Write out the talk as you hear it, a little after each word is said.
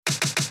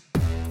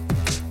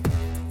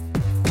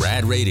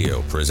Rad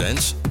Radio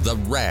presents the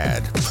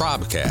Rad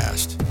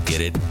Probcast.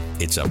 Get it?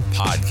 It's a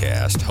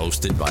podcast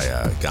hosted by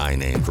a guy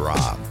named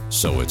Rob.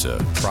 So it's a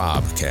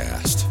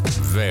Probcast.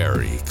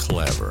 Very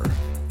clever.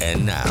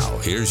 And now,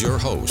 here's your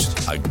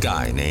host, a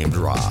guy named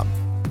Rob.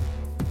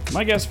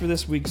 My guest for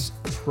this week's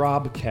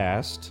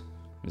Probcast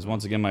is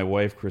once again my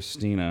wife,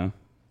 Christina.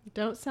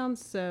 Don't sound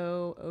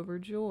so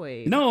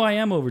overjoyed. No, I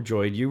am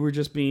overjoyed. You were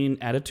just being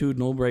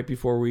attitudinal right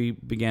before we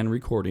began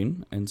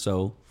recording, and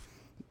so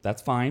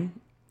that's fine.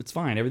 It's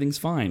fine. Everything's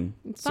fine.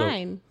 It's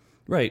fine.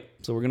 Right.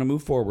 So we're going to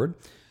move forward.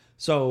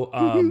 So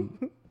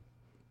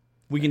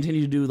we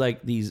continue to do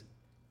like these,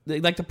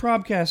 like the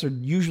Probcasts are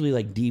usually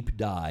like deep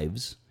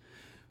dives.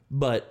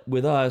 But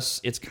with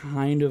us, it's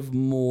kind of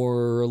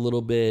more a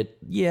little bit,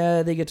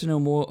 yeah, they get to know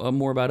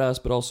more about us,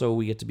 but also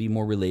we get to be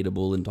more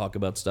relatable and talk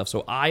about stuff.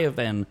 So I have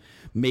been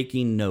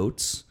making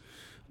notes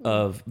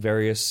of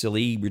various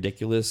silly,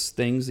 ridiculous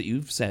things that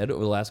you've said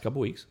over the last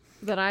couple weeks.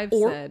 That I've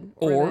said.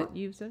 Or that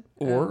you've said.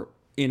 Or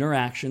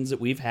interactions that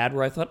we've had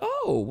where I thought,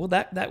 oh, well,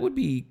 that would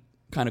be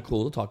kind of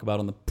cool to talk about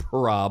on the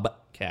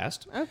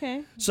Probcast.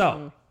 Okay.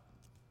 So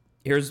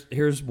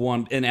here's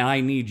one, and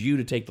I need you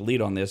to take the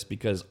lead on this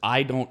because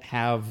I don't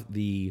have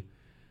the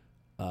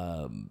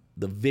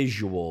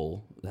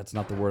visual. That's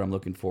not the word I'm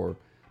looking for.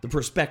 The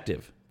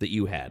perspective that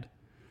you had.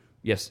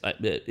 Yes,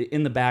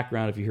 in the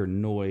background, if you hear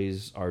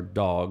noise, our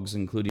dogs,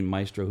 including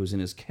Maestro, who's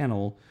in his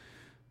kennel,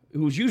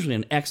 who's usually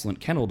an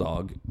excellent kennel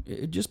dog,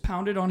 it just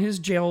pounded on his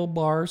jail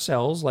bar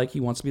cells like he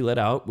wants to be let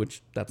out,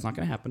 which that's not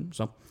going to happen.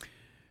 So,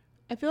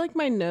 I feel like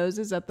my nose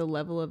is at the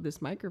level of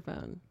this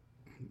microphone.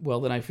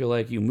 well, then I feel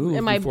like you moved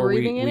Am I before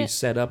breathing in we it?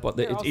 set up.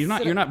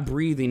 You're not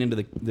breathing into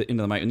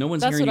the mic. No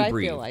one's That's hearing what you I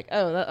breathe. feel like.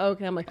 Oh,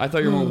 okay. I'm like, I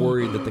thought you were more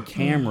worried that the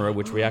camera,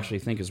 which we actually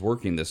think is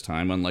working this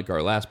time, unlike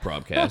our last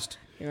Probcast,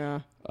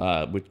 yeah.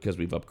 because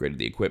we've upgraded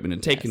the equipment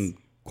and taken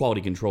quality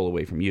control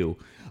away from you.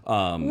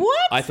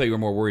 What? I thought you were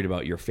more worried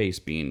about your face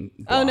being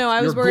blocked. Oh, no,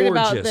 I was Your worried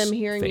about gorgeous them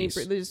hearing face.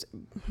 me. Just,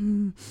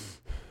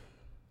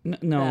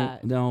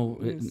 No,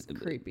 is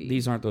creepy.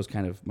 These aren't those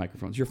kind of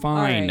microphones. You're all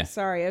fine. right,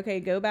 sorry. Okay,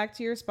 go back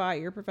to your spot.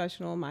 You're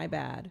professional. My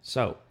bad.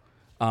 So,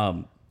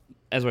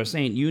 as I was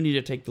saying, you need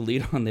to take the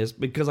lead on this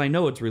because I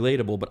know it's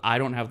relatable, but I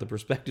don't have the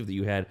perspective that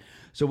you had.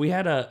 So we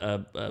had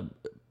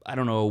I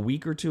don't know, a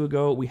week or two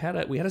ago, we had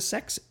a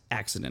sex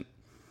accident.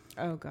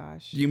 Oh,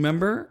 gosh. Do you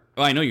remember?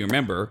 Oh, I know you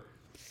remember,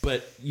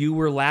 but you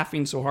were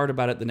laughing so hard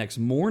about it the next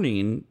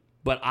morning,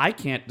 but I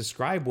can't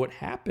describe what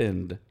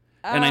happened.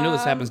 And I know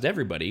this happens to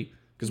everybody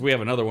because we have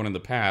another one in the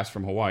past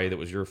from Hawaii that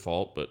was your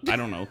fault, but I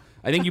don't know.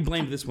 I think you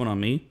blamed this one on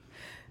me.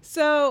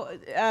 So,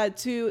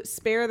 to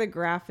spare the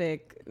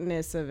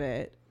graphicness of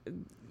it,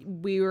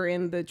 we were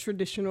in the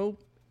traditional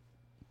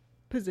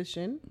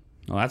position.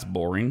 Oh, that's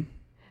boring.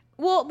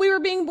 Well, we were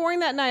being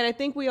boring that night. I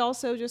think we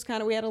also just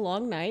we had a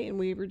long night and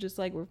we were just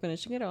like, we're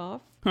finishing it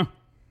off. Huh.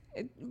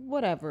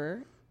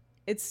 Whatever.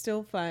 It's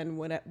still fun.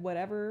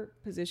 Whatever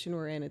position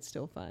we're in, it's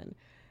still fun.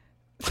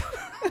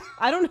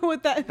 I don't know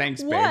what that...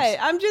 Thanks, what? babes.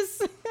 I'm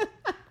just...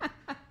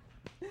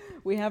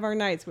 We have our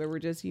nights where we're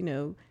just,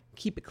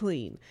 keep it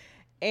clean.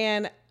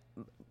 And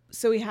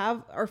so we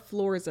have our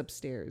floors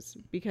upstairs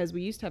because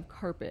we used to have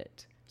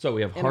carpet. So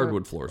we have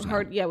hardwood floors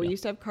now. We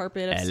used to have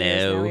carpet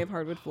upstairs. Now we have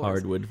hardwood floors.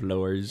 Hardwood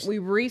floors. We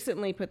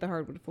recently put the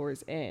hardwood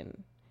floors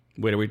in.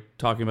 Wait, are we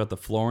talking about the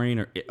flooring?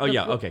 Or okay,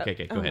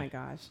 go Oh ahead. my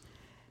gosh.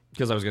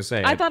 Because I was going to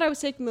say... I thought I was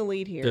taking the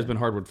lead here. There's been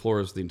hardwood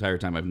floors the entire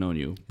time I've known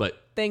you,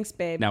 but... Thanks,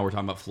 babe. Now we're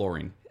talking about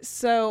flooring.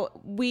 So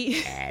we...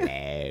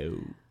 Hello.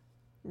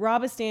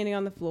 Rob is standing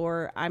on the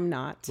floor. I'm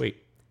not.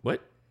 Wait,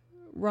 what?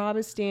 Rob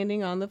is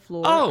standing on the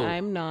floor. Oh.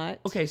 I'm not.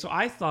 Okay, so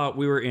I thought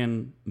we were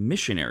in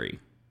Missionary,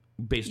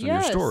 based on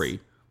Yes. your story.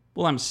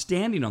 Well, I'm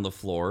standing on the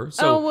floor.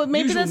 So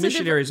maybe usually that's a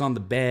Missionary's on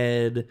the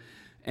bed,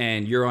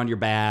 and you're on your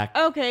back.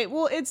 Okay,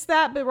 well, it's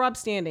that, but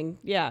Rob's standing.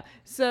 Yeah.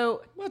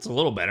 So... Well, that's a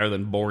little better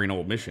than boring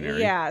old Missionary.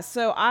 Yeah.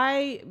 So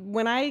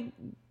when I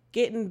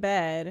get in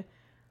bed,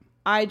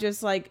 I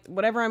just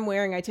whatever I'm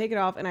wearing, I take it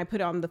off and I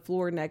put it on the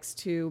floor next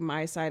to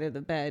my side of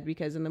the bed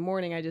because in the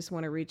morning I just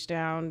want to reach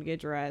down, get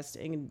dressed,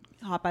 and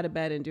hop out of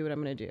bed and do what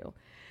I'm going to do.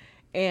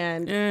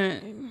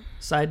 And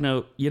Side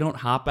note, you don't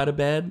hop out of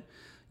bed.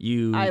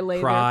 You I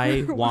lay cry,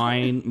 there for a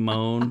whine,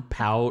 moan,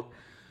 pout,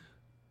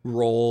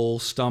 roll,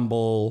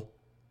 stumble,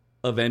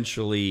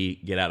 eventually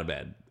get out of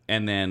bed,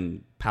 and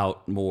then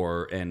pout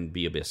more and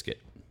be a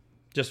biscuit.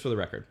 Just for the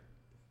record.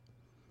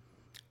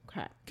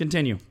 okay.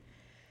 Continue.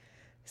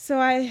 So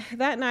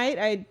that night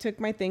I took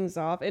my things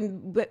off,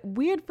 but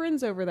we had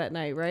friends over that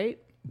night, right?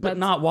 But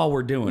not while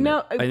we're doing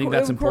it. I think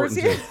that's important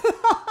to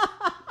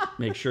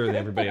make sure that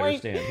everybody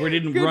understands. We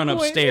didn't run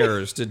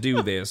upstairs to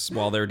do this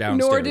while they're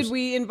downstairs. Nor did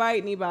we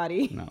invite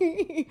anybody. No.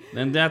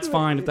 And that's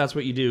fine if that's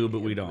what you do, but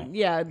we don't.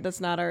 Yeah, that's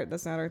not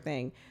our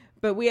thing.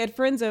 But we had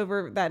friends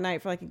over that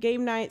night for a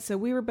game night, so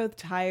we were both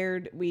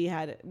tired. We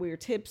were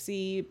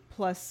tipsy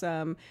plus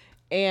some,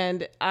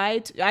 and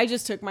I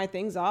just took my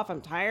things off.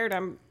 I'm tired.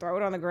 I'm throw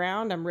it on the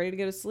ground. I'm ready to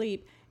go to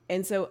sleep.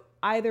 And so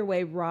either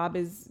way, Rob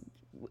is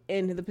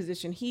in the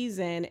position he's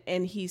in,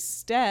 and he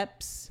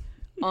steps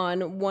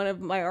on one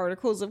of my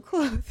articles of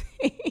clothing.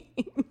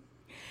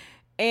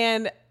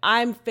 And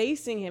I'm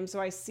facing him, so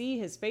I see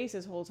his face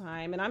this whole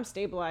time, and I'm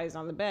stabilized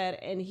on the bed,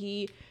 and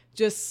he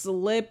just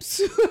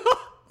slips.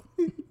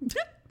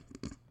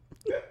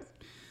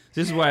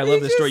 This is why I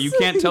love this story. You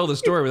can't tell the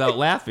story without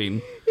laughing.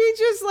 He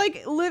just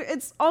like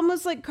it's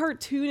almost like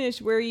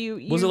cartoonish where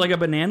you Was it like a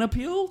banana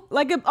peel?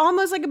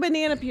 Almost like a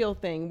banana peel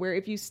thing where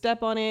if you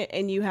step on it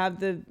and you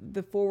have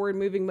the forward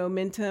moving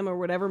momentum or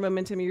whatever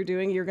momentum you're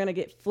doing, you're gonna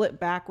get flipped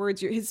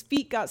backwards. His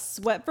feet got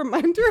swept from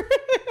under him.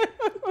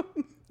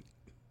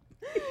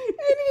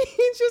 And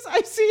he just,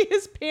 I see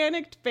his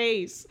panicked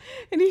face,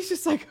 and he's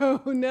just like,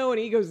 "Oh no!" And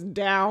he goes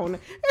down.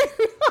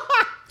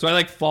 So I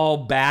like fall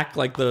back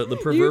like the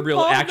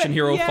proverbial action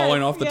hero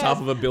falling off the top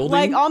of a building.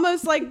 Like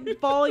almost like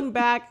falling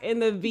back in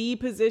the V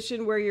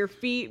position where your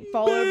feet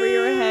fall over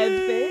your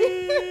head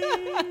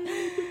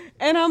thing.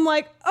 And I'm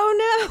like,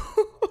 "Oh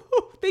no!"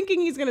 Thinking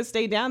he's gonna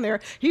stay down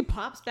there. He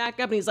pops back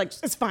up and he's like,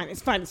 "It's fine,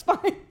 it's fine, it's fine."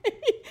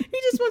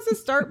 He just wants to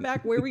start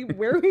back where we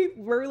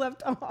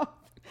left off.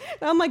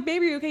 And I'm like,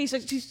 "Baby, okay?" He's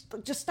like,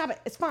 "Just stop it.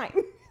 It's fine."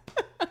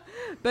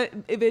 But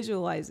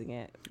visualizing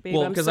it, babe,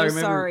 Well, I'm 'cause so I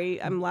remember-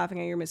 sorry. I'm laughing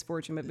at your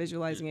misfortune, but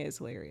visualizing it is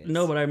hilarious.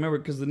 No, but I remember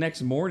because the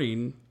next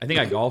morning, I think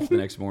I golfed the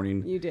next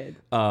morning. You did.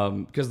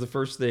 Because the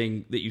first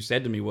thing that you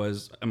said to me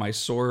was, "Am I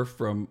sore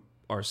from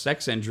our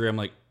sex injury?" I'm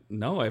like,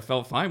 "No, I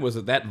felt fine. Was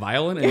it that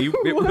violent?" And it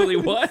really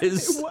was.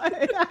 It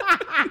was.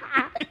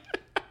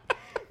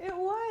 It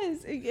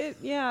was.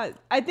 Yeah.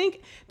 I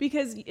think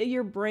because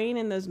your brain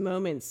in those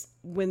moments,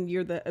 when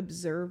you're the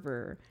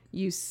observer,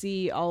 you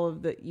see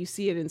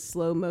it in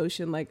slow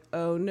motion, like,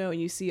 oh no,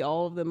 and you see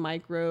all of the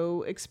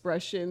micro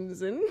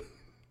expressions and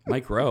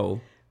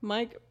okay.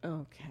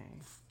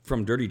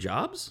 From Dirty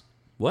Jobs?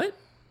 What?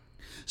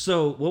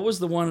 So what was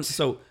the one?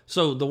 So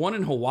the one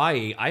in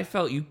Hawaii, I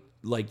felt you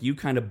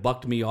kind of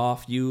bucked me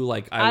off. You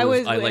like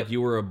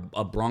you were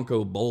a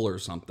Bronco bull or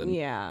something.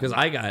 Yeah. Because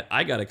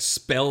I got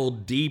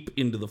expelled deep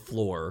into the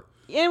floor.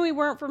 And we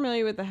weren't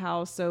familiar with the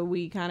house, so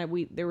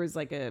there was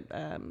like a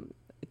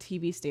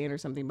TV stand or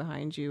something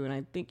behind you, and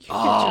I think you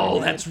hit your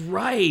head. That's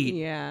right.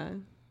 Yeah.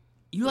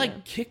 You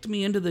kicked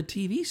me into the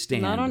TV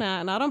stand. Not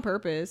on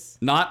purpose.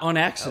 Not on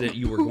accident,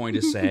 you were going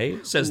to say,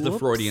 says the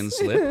Freudian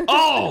slip.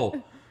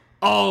 Oh.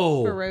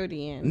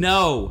 Freudian.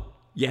 No.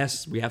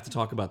 Yes, we have to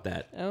talk about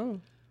that.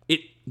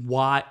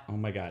 Why? Oh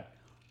my God.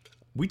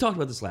 We talked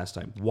about this last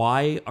time.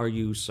 Why are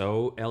you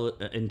so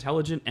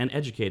intelligent and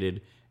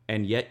educated,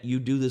 and yet you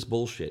do this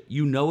bullshit?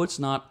 You know it's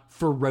not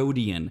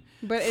Freudian.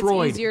 But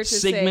Freud, it's easier to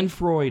Sigmund say.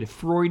 Freud,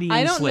 Freudian slip.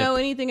 I don't know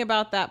anything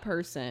about that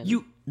person.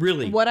 You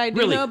really? What I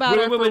do know about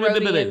are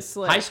Freudian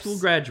slips. High school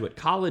graduate,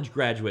 college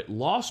graduate,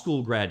 law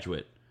school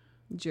graduate.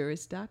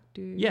 Juris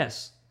Doctor.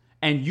 Yes.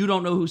 And you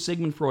don't know who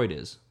Sigmund Freud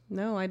is?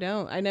 No, I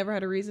don't. I never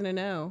had a reason to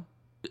know.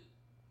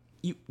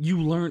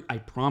 You learned, I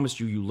promise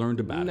you learned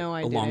about it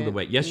along the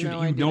way. Yes, you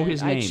know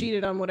his name. I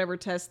cheated on whatever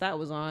test that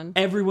was on.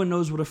 Everyone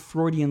knows what a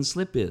Freudian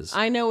slip is.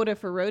 I know what a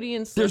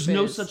Freudian slip is. There's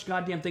no such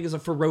goddamn thing as a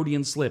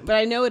Freudian slip. But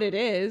I know what it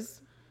is.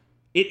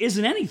 It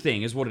isn't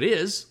anything, is what it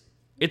is.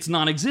 It's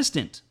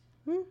non-existent.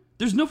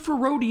 There's no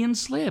Freudian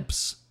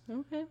slips.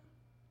 Okay.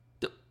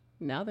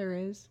 Now there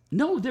is.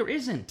 No, there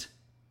isn't.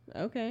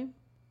 Okay.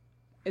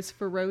 It's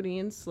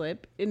Freudian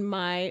slip in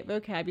my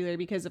vocabulary,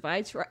 because if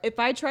I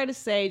try to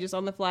say just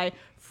on the fly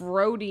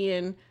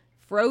Freudian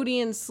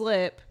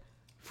slip,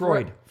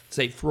 Freud.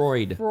 Say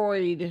Freud.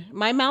 Freud.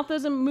 My mouth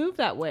doesn't move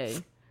that way.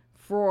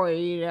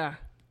 Freud.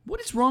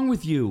 What is wrong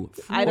with you?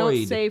 Freud. I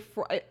don't say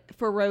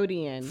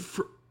Freudian.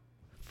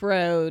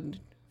 Freud.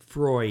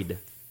 Freud.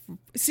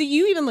 See,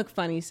 you even look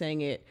funny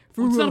saying it.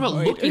 Well, it's not about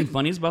looking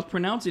funny. It's about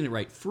pronouncing it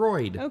right.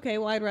 Freud. Okay,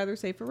 well, I'd rather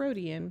say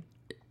Freudian.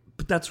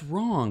 But that's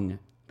wrong.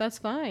 That's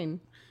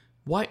fine.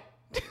 Why?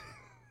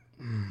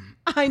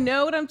 I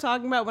know what I'm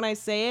talking about when I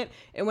say it,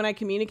 and when I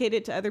communicate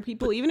it to other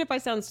people, even if I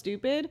sound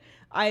stupid,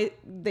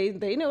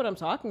 they know what I'm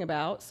talking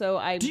about. So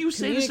I do you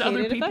say this to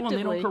other people and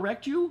they don't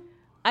correct you?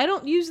 I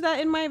don't use that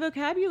in my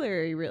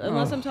vocabulary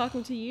unless I'm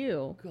talking to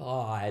you.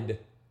 God,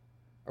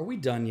 are we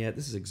done yet?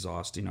 This is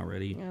exhausting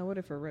already. Yeah, what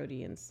a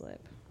Freudian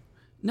slip.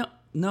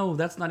 No,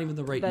 that's not even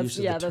the right use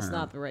of the term. Yeah, that's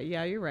not the right.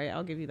 Yeah, you're right.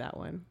 I'll give you that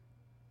one.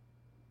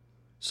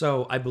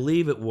 So I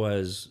believe it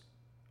was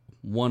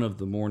one of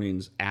the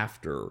mornings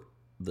after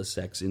the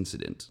sex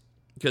incident,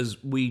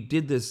 because we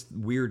did this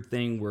weird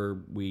thing where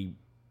we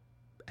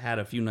had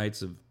a few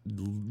nights of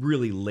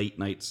really late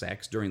night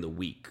sex during the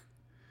week,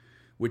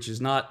 which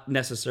is not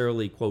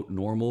necessarily, quote,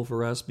 normal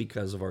for us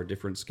because of our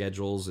different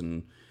schedules,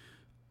 and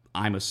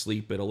I'm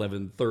asleep at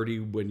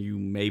 11:30 when you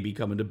may be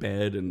coming to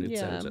bed, and et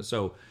cetera, et cetera.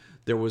 So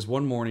there was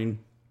one morning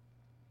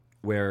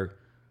where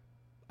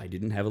I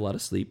didn't have a lot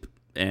of sleep,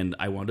 and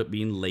I wound up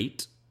being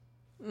late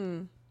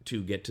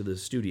to get to the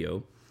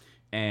studio,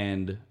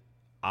 and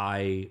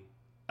I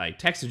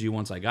texted you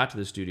once I got to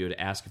the studio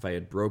to ask if I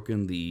had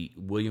broken the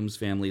Williams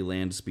family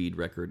land speed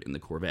record in the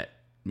Corvette.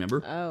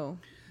 Remember? Oh,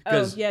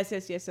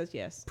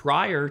 yes.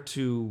 Prior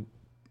to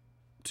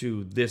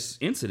this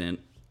incident,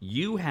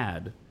 you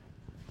had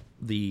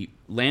the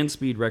land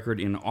speed record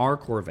in our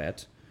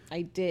Corvette,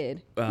 I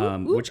did.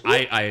 Which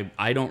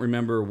I don't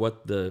remember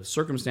what the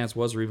circumstance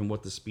was or even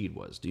what the speed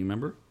was. Do you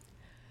remember?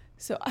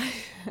 So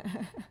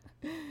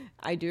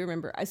I do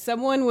remember.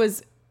 Someone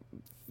was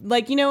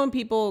like, you know, when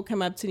people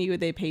come up to you,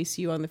 they pace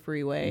you on the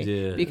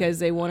freeway because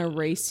they want to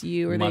race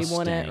you or they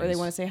want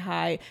to say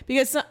hi.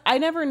 Because I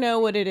never know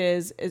what it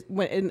is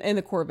in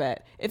the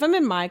Corvette. If I'm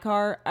in my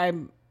car, I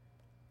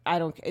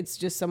don't. It's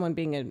just someone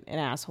being an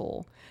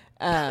asshole.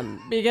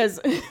 Because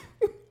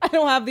I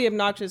don't have the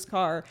obnoxious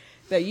car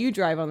that you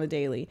drive on the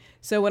daily.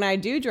 So when I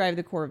do drive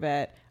the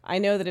Corvette, I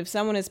know that if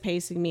someone is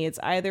pacing me, it's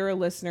either a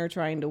listener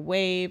trying to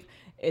wave,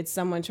 it's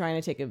someone trying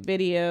to take a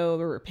video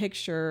or a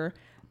picture.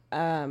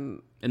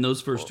 And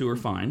those first two are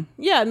fine.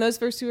 Yeah, and those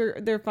first two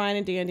they're fine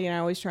and dandy, and I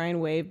always try and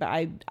wave. But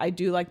I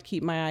do like to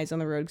keep my eyes on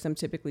the road because I'm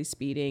typically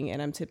speeding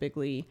and I'm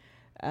typically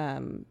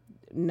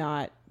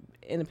not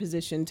in a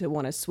position to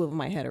want to swivel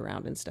my head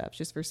around and stuff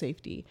just for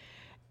safety.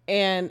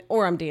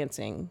 Or I'm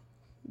dancing.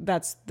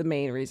 That's the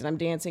main reason. I'm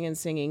dancing and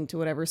singing to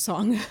whatever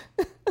song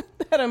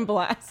that I'm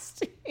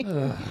blasting.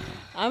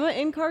 I'm an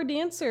in-car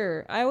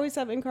dancer. I always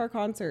have in-car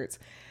concerts.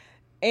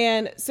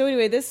 And so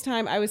anyway, this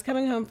time I was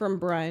coming home from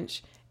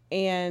brunch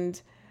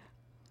and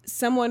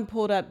someone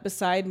pulled up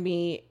beside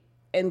me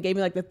and gave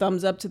me like the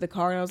thumbs up to the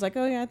car. And I was like,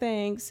 oh yeah,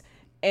 thanks.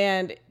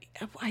 And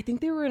I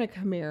think they were in a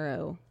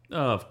Camaro.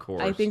 Of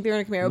course. I think they're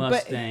in a Camaro.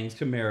 Mustangs,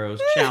 Camaros,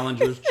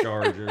 Challengers,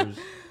 Chargers.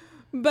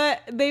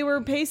 But they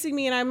were pacing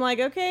me and I'm like,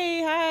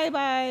 okay, hi,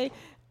 bye.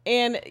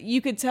 And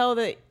you could tell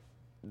that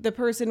the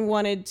person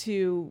wanted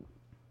to,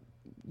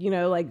 you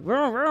know, like,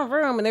 vroom, vroom,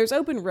 vroom, and there's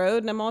open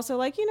road. And I'm also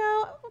like, you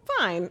know,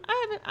 fine.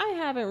 I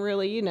haven't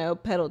really, you know,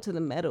 pedaled to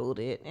the metal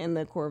in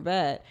the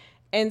Corvette.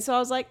 And so I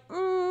was like,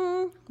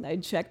 I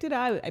checked it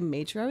out. I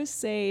made sure I was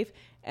safe.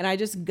 And I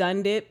just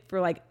gunned it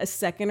for like a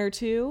second or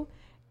two.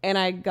 And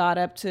I got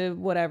up to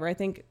whatever. I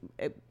think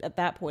at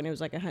that point it was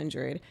like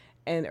 100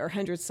 or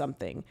 100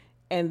 something.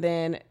 And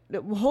then,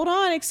 hold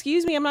on,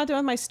 excuse me, I'm not done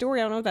with my story.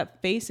 I don't know what that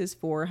face is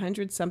for.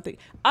 100 something.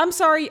 I'm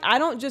sorry, I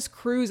don't just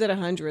cruise at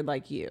 100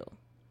 like you.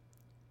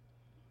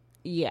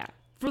 Yeah.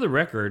 For the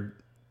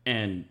record,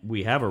 and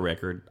we have a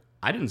record,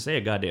 I didn't say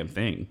a goddamn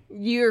thing.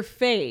 Your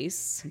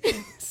face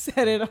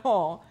said it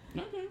all.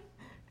 Okay.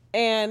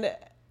 And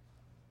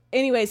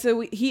anyway,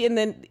 so he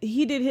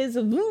did his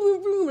vroom,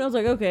 vroom, vroom, and I was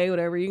like, okay,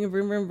 whatever. You can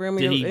vroom, vroom, vroom.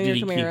 Did he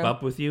keep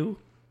up with you?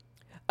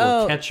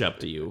 Or catch up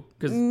to you?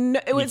 Because no,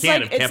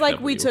 it's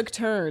like we took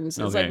turns.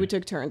 It's like we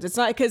took turns. It's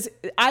not because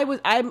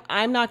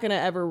I'm not gonna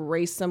ever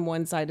race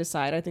someone side to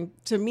side. I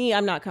think to me,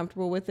 I'm not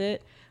comfortable with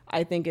it.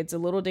 I think it's a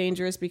little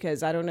dangerous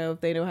because I don't know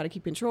if they know how to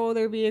keep control of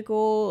their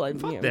vehicle.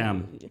 Fuck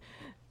them.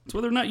 It's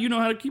whether or not you know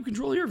how to keep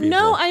control of your vehicle.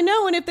 No, I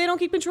know. And if they don't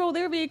keep control of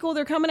their vehicle,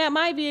 they're coming at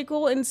my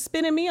vehicle and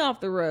spinning me off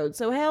the road.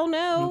 So hell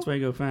no. That's why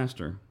you go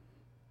faster.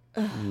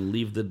 And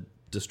leave the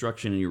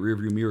destruction in your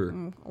rearview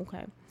mirror.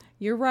 Okay.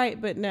 You're right,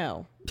 but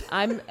no.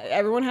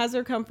 Everyone has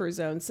their comfort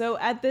zone. So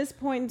at this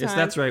point in time... Yes,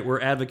 that's right. We're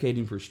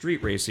advocating for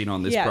street racing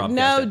on this podcast.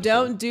 No, episode.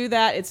 Don't do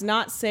that. It's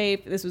not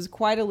safe. This was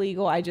quite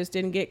illegal. I just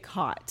didn't get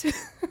caught.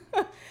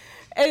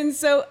 And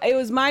so it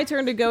was my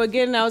turn to go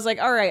again. And I was like,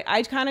 all right,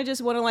 I kind of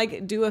just want to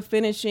like do a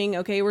finishing.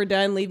 Okay, we're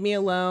done. Leave me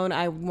alone.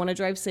 I want to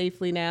drive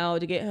safely now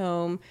to get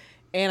home.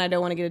 And I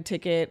don't want to get a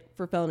ticket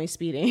for felony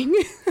speeding.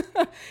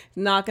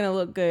 Not going to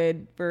look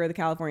good for the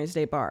California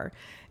State Bar.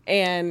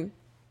 And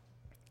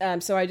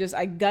so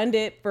I gunned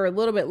it for a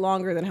little bit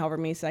longer than however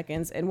many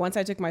seconds. And once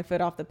I took my foot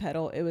off the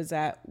pedal, it was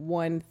at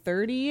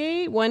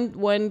 138,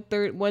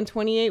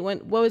 128.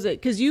 What was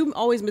it? Because you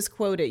always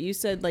misquote it. You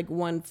said like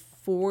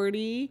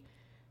 140.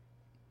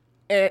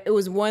 It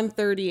was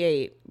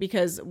 138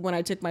 because when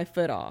I took my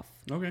foot off.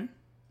 Okay.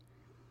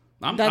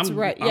 That's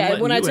right.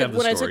 Yeah, when I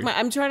took my,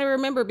 I'm trying to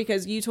remember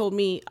because you told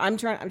me. I'm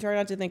trying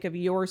not to think of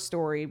your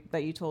story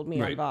that you told me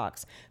on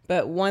Vox.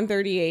 But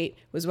 138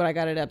 was what I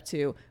got it up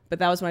to. But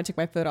that was when I took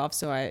my foot off,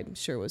 so I'm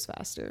sure it was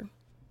faster.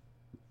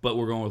 But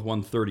we're going with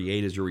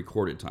 138 as your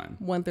recorded time.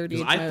 138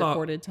 is my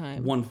recorded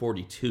time.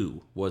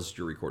 142 was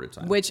your recorded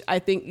time. Which I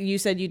think you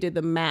said you did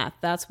the math.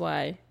 That's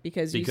why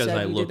because you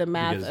said you did the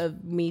math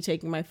of me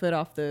taking my foot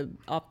off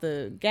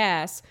the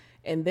gas.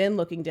 And then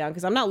looking down,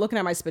 because I'm not looking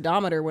at my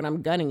speedometer when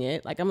I'm gunning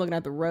it. Like, I'm looking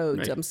at the road.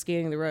 Right. So I'm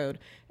scanning the road.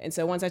 And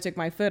so once I took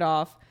my foot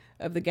off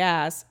of the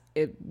gas,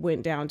 it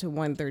went down to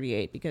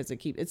 138 because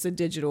it's a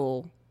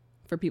digital,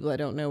 for people that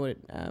don't know what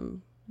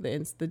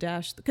the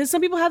dash. Because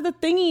some people have the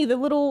thingy, the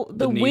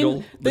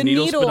needle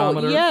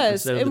speedometer.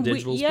 Yes. Instead of the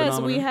digital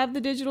speedometer. We have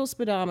the digital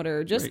speedometer.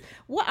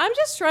 I'm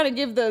just trying to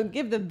give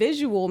the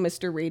visual,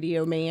 Mr.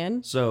 Radio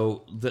Man.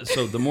 So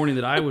the morning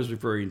that I was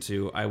referring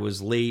to, I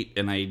was late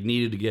and I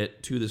needed to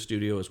get to the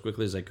studio as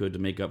quickly as I could to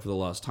make up for the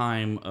lost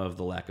time of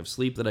the lack of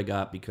sleep that I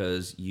got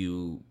because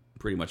you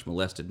pretty much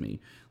molested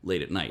me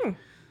late at night.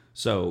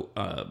 So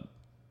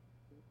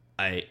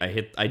I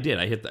hit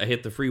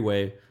the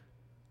freeway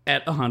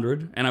at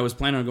 100, and I was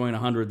planning on going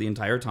 100 the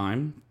entire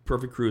time,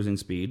 perfect cruising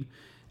speed,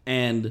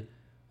 and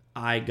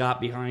I got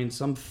behind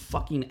some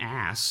fucking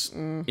ass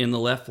in the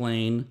left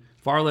lane,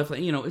 far left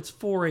lane. You know, it's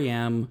 4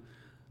 a.m.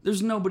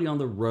 There's nobody on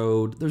the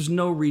road. There's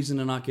no reason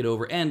to not get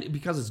over, and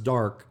because it's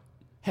dark,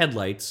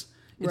 headlights.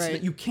 It's Right.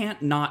 that you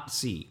can't not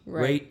see,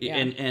 Right, right? yeah.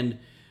 And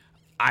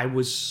I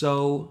was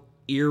so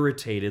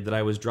irritated that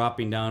I was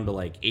dropping down to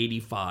like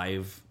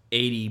 85,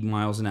 80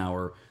 miles an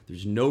hour.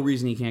 There's no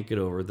reason he can't get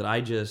over that.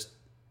 I just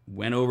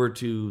went over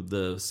to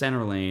the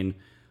center lane,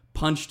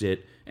 punched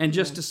it, and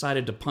just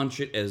decided to punch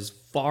it as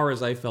far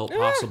as I felt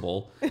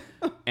possible.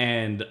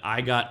 And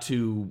I got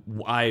to,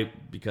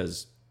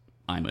 because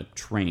I'm a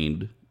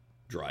trained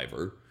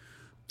driver,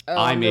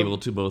 I'm able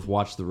to both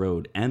watch the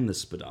road and the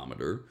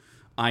speedometer.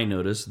 I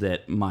noticed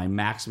that my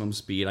maximum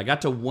speed, I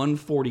got to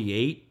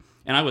 148,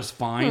 and I was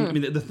fine. I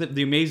mean,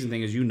 the amazing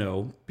thing is,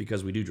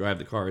 because we do drive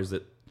the car, is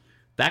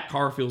that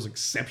car feels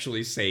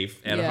exceptionally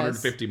safe at Yes.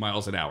 150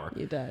 miles an hour.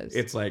 It does.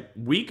 It's like,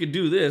 we could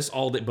do this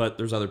all day, but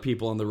there's other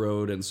people on the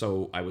road, and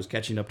so I was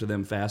catching up to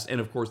them fast. And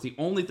of course, the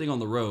only thing on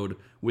the road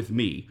with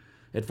me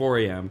at 4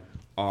 a.m.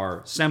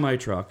 are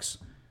semi-trucks,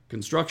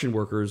 construction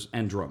workers,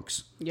 and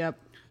drunks. Yep.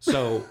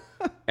 So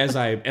as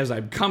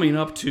I'm coming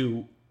up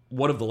to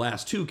one of the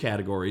last two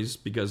categories,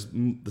 because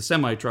the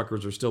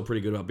semi-truckers are still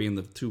pretty good about being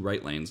the two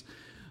right lanes,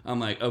 I'm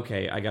like,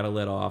 okay, I got to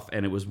let off,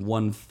 and it was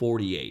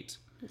 148.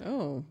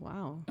 Oh,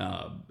 wow.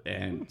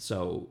 And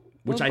so,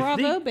 which Well, I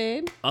bravo, think,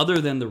 babe.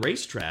 other than the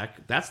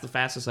racetrack, that's the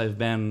fastest I've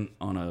been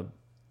on a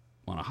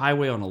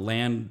highway, on a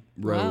land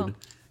road Wow.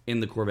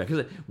 in the Corvette.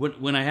 Because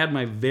when I had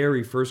my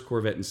very first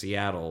Corvette in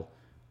Seattle,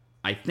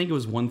 I think it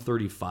was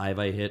 135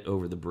 I hit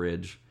over the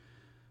bridge.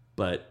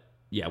 But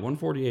yeah,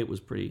 148 was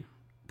pretty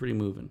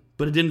moving.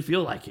 But it didn't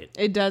feel like it.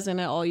 It doesn't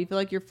at all. You feel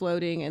like you're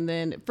floating. And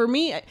then for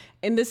me,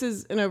 and this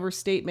is an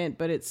overstatement,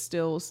 but it's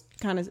still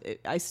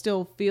I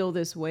still feel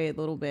this way a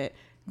little bit.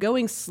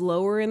 Going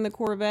slower in the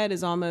Corvette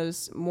is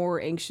almost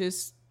more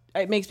anxious.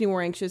 It makes me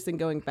more anxious than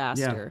going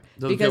faster.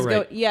 doesn't Because feel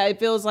right. it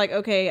feels like,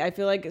 okay, I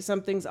feel like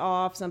something's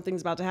off,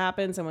 something's about to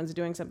happen, someone's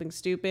doing something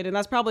stupid. And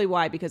that's probably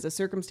why, because the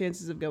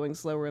circumstances of going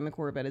slower in the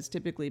Corvette is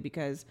typically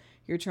because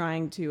you're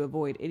trying to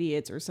avoid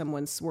idiots or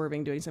someone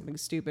swerving, doing something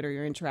stupid, or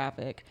you're in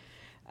traffic.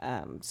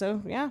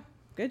 So yeah,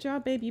 good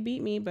job, babe. You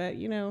beat me, but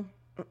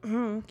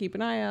keep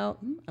an eye out.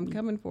 I'm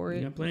coming for it.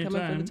 You got plenty I'm of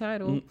coming time. for the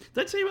title. Did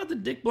I tell you about the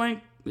Dick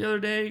Blank the other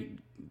day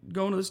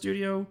going to the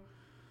studio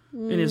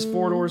in his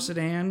 4-door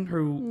sedan,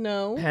 who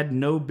No. had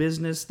no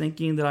business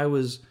thinking that I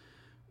was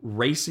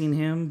racing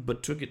him,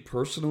 but took it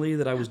personally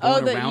that I was going Oh,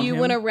 around that you him?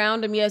 went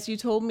around him. Yes, you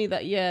told me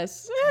that.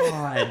 Yes.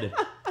 God.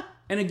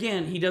 And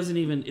again, he doesn't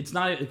even, it's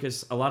not,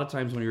 because a lot of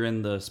times when you're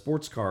in the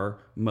sports car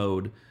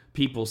mode,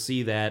 people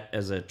see that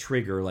as a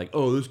trigger, like,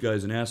 oh, this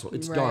guy's an asshole.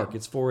 It's Right. dark.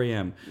 It's 4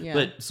 a.m. Yeah.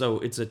 But so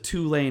it's a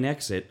 2-lane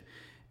exit,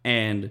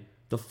 and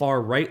the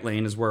far right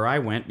lane is where I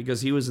went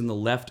because he was in the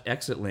left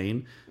exit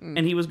lane, and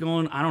he was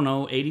going,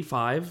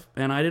 85,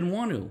 and I didn't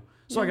want to.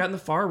 So I got in the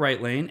far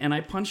right lane, and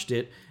I punched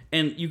it,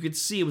 and you could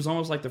see it was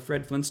almost like the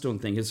Fred Flintstone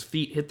thing. His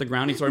feet hit the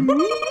ground. He started...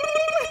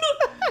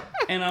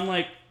 And I'm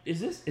like, is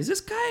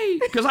this guy?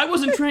 Because I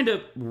wasn't trying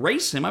to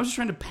race him. I was just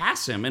trying to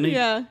pass him. And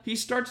he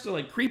starts to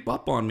like creep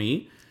up on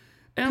me.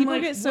 And People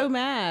I'm like, get so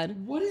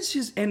mad. what is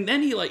his? And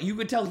then he you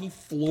could tell he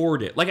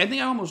floored it. Like, I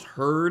think I almost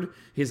heard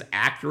his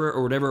Acura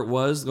or whatever it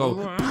was go.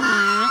 And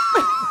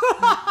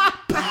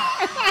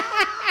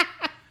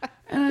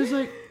I was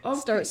like, okay.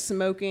 Start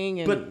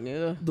smoking and. But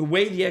the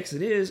way the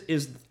exit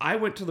is I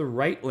went to the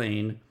right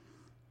lane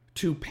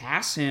to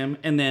pass him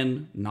and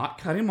then not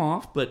cut him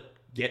off, but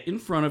get in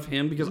front of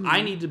him because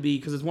I need to be,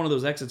 because it's one of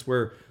those exits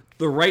where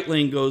the right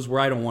lane goes where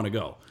I don't want to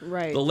go.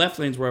 Right. The left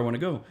lane's where I want to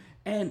go.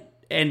 And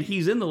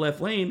he's in the left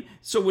lane.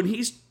 So when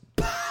he's,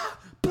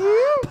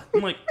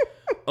 I'm like,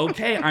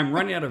 okay, I'm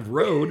running out of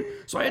road.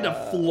 So I had to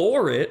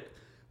floor it,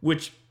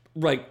 which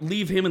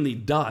leave him in the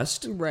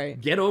dust. Right.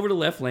 Get over to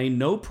left lane,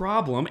 no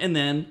problem. And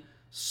then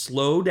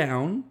slow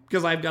down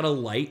because I've got a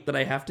light that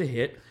I have to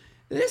hit.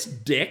 This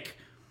dick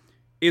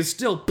is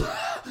still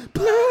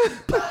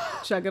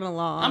chugging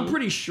along. I'm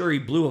pretty sure he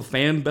blew a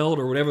fan belt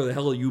or whatever the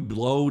hell you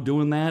blow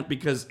doing that,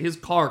 because his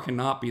car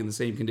cannot be in the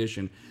same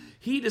condition.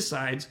 He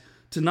decides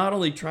to not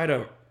only try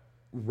to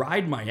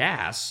ride my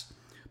ass,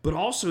 but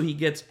also he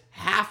gets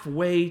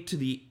halfway to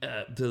the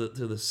to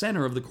the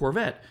center of the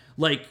Corvette.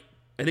 Like,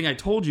 I think I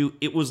told you,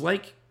 it was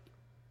like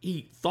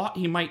he thought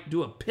he might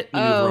do a pit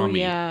maneuver on me,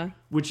 yeah.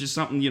 which is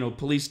something,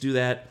 police do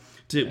that.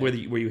 Where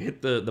you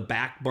hit the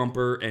back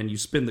bumper and you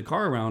spin the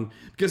car around,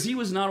 because he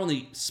was not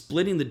only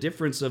splitting the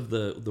difference of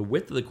the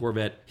width of the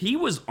Corvette, he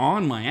was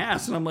on my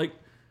ass, and I'm like,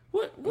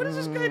 what is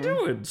this guy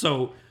doing?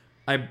 So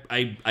I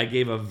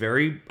gave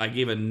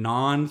a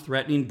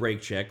non-threatening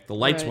brake check. The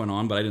lights Right. went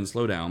on, but I didn't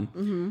slow down.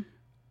 Mm-hmm.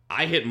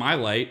 I hit my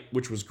light,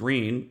 which was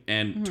green,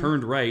 and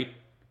turned right,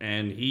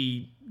 and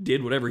he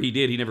did whatever he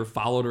did. He never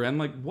followed her. I'm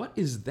like, what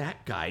is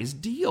that guy's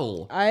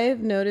deal? I've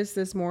noticed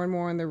this more and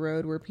more on the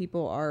road where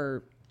people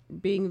are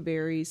being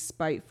very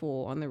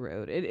spiteful on the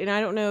road. And I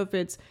don't know if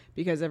it's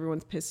because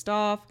everyone's pissed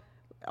off,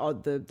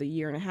 the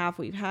year and a half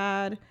we've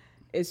had.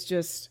 It's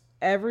just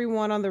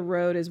everyone on the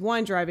road is,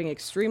 one, driving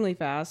extremely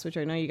fast, which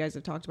I know you guys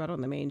have talked about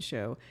on the main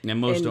show.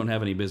 And most don't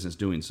have any business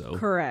doing so.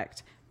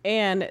 Correct.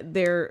 And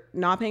they're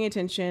not paying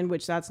attention,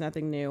 which that's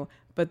nothing new.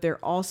 but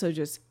they're also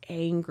just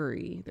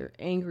angry. They're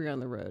angry on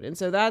the road. And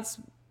so that's,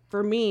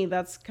 for me,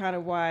 that's kind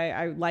of why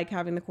I like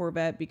having the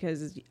Corvette,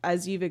 because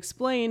as you've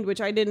explained, which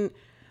I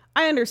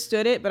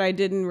understood it, but I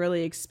didn't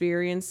really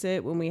experience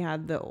it when we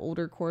had the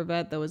older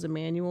Corvette that was a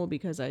manual,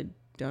 because I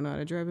don't know how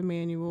to drive a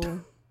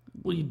manual.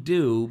 Well, you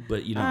do,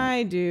 but you don't.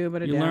 I do,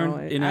 but I You don't.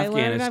 learned in I learned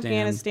in Afghanistan.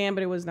 Afghanistan,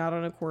 but it was not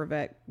on a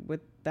Corvette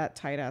with that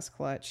tight ass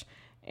clutch.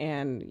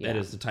 And yeah. That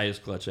is the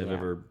tightest clutch I've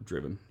ever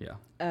driven. Yeah.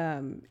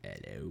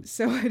 Hello.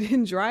 So I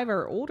didn't drive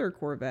our older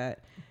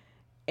Corvette.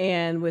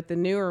 And with the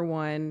newer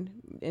one,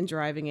 in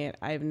driving it,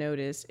 I've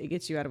noticed it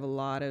gets you out of a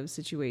lot of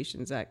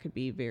situations that could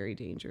be very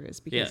dangerous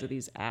because of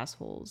these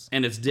assholes.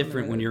 And it's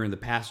different when you're in the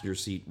passenger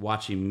seat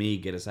watching me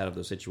get us out of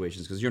those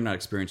situations, because you're not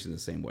experiencing the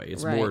same way.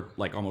 It's more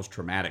like almost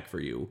traumatic for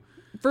you.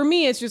 For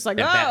me, it's just like,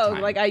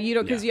 like you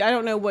don't, because I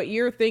don't know what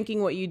you're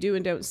thinking, what you do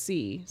and don't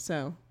see.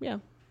 So yeah.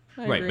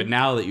 I agree. But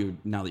now that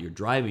you're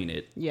driving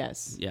it,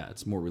 yes,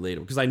 it's more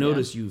relatable, because I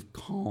notice you've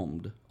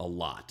calmed a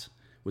lot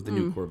with the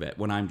new Corvette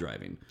when I'm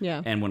driving,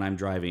 and when I'm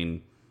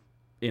driving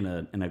in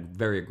a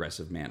very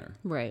aggressive manner,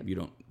 right? You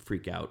don't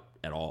freak out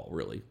at all,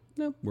 really.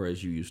 No.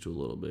 Whereas you used to a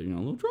little bit, a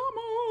little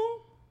drama,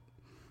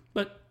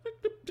 but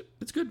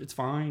it's good. It's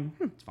fine.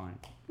 It's fine.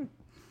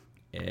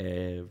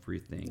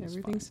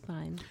 Everything's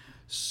fine.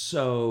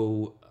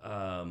 So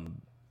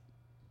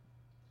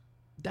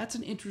that's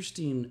an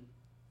interesting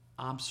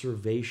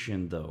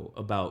observation, though,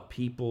 about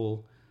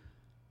people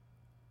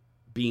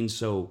being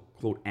so,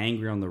 quote,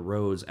 angry on the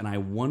roads. And I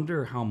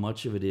wonder how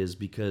much of it is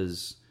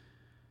because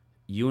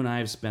you and I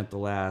have spent the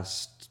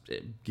last,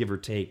 give or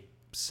take,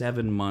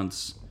 7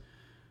 months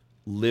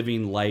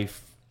living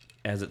life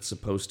as it's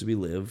supposed to be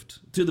lived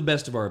to the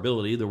best of our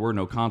ability. There were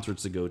no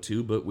concerts to go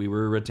to, but we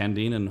were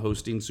attending and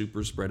hosting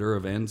super spreader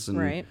events. And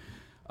right.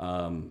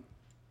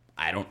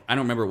 I don't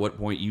remember at what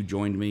point you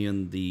joined me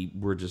in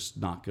we're just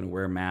not going to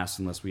wear masks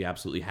unless we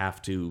absolutely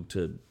have to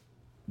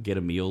get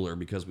a meal or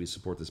because we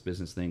support this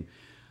business thing.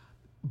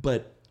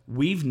 But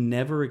we've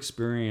never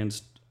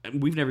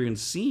even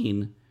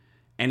seen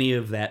any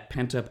of that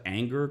pent-up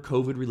anger,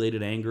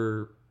 COVID-related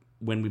anger,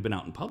 when we've been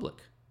out in public.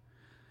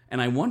 And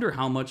I wonder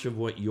how much of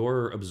what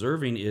you're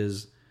observing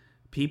is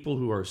people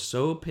who are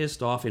so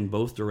pissed off in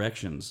both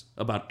directions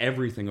about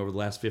everything over the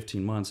last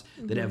 15 months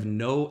that have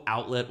no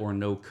outlet or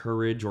no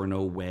courage or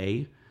no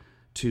way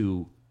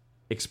to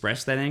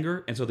express that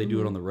anger, and so they do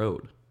it on the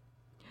road.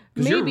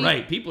 Because you're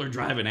right, people are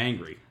driving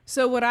angry.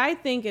 So what I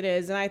think it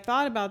is, and I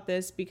thought about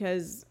this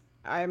because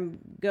I'm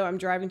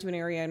driving to an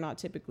area I don't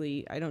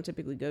typically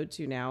go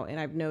to now, and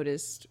I've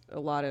noticed a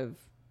lot of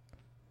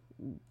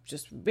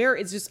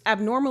it's just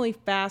abnormally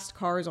fast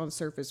cars on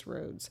surface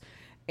roads,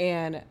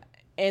 and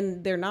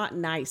they're not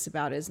nice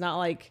about it. It's not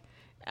like,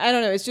 I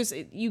don't know. It's just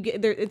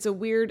it's a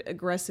weird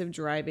aggressive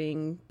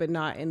driving, but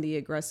not in the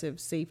aggressive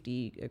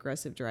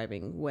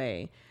driving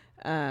way.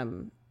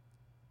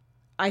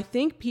 I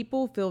think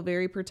people feel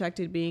very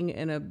protected being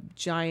in a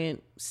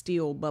giant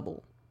steel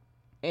bubble.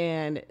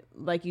 And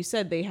like you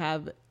said, they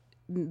have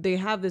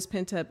this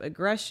pent up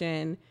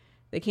aggression.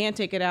 They can't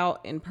take it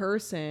out in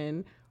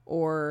person,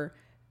 or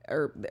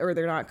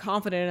they're not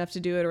confident enough to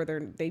do it,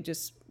 or they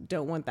just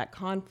don't want that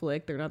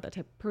conflict. They're not that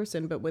type of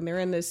person. But when they're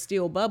in this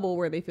steel bubble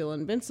where they feel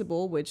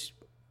invincible, which,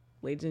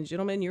 ladies and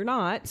gentlemen, you're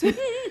not,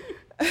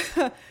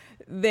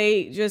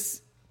 they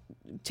just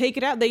take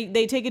it out.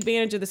 They take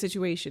advantage of the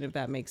situation, if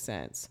that makes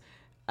sense.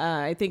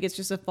 I think it's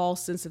just a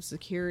false sense of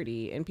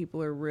security, and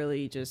people are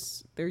really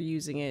they're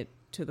using it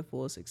to the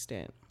fullest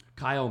extent.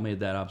 Kyle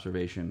made that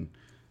observation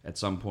at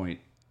some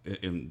point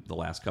in the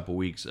last couple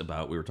weeks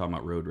we were talking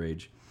about road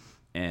rage.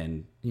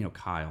 And,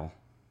 Kyle,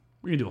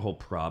 we're going to do a whole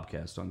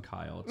probcast on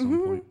Kyle at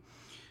some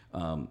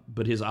point.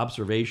 But his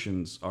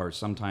observations are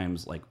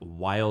sometimes like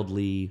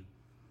wildly,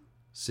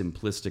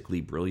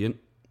 simplistically brilliant.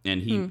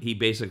 And he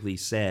basically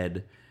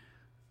said,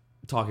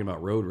 talking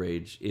about road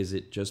rage, is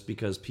it just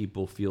because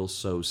people feel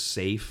so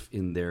safe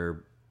in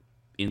their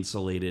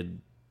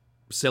insulated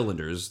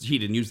cylinders? He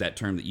didn't use that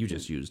term that you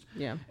just used.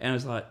 Yeah. And I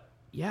was like,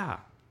 yeah,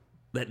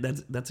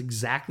 that's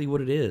exactly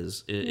what it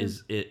is.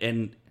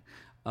 And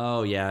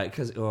oh yeah,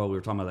 because we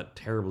were talking about that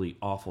terribly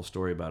awful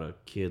story about a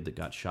kid that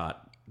got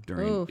shot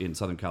in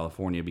Southern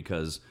California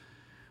because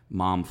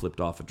mom flipped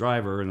off a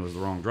driver and it was the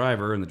wrong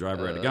driver, and the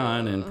driver had a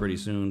gun, and pretty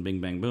soon,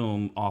 bing bang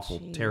boom,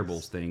 awful,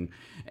 terrible thing.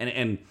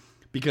 And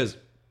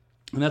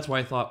that's why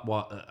I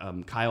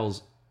thought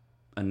Kyle's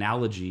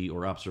analogy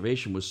or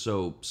observation was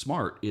so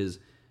smart. Is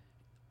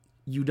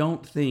you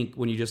don't think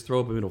when you just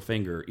throw up a middle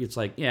finger, it's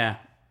like, yeah,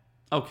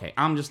 okay,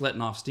 I'm just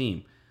letting off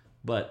steam,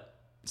 but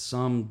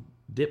some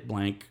dip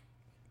blank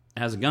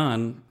has a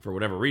gun for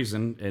whatever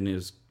reason in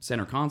his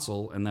center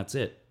console, and that's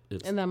it.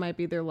 And that might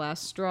be their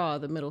last straw,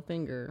 the middle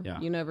finger. Yeah.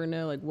 You never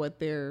know, like,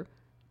 what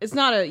it's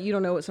not you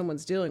don't know what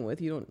someone's dealing with.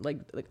 You don't, like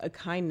a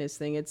kindness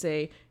thing. It's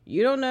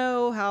you don't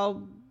know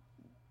how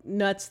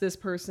nuts this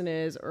person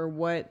is, or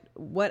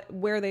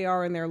where they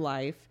are in their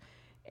life,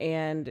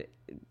 and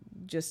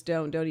just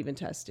don't even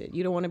test it.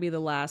 You don't want to be the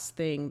last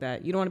thing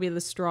you don't want to be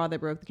the straw that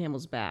broke the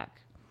camel's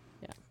back.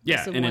 Yeah. Yeah,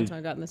 That's the and one in, time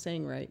I gotten the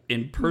saying right.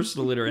 in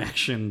personal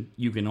interaction,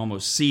 you can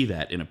almost see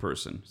that in a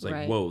person. It's like,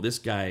 Right. whoa, this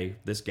guy,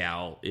 this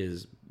gal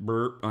is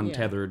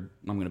untethered.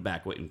 I'm going to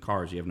back away. In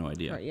cars, you have no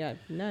idea. Right, yeah,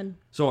 none.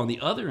 So on the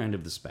other end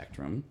of the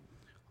spectrum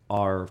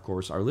are, of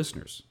course, our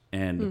listeners.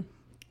 And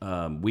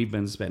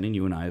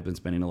you and I have been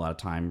spending a lot of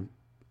time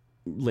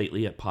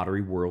lately at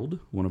Pottery World,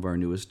 one of our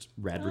newest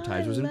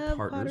advertisers and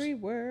partners. Pottery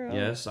World.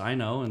 Yes, I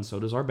know, and so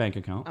does our bank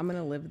account. I'm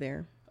gonna live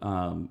there.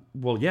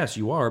 Well, yes,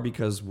 you are,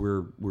 because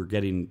we're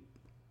getting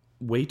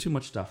way too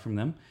much stuff from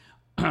them.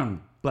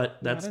 But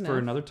that's for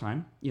another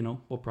time. You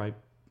know, we'll probably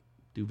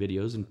do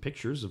videos and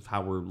pictures of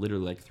how we're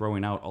literally like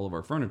throwing out all of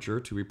our furniture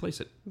to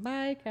replace it.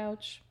 Buy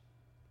couch.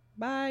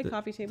 Buy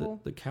coffee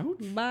table. The couch?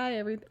 Buy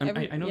everything.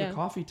 I know the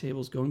coffee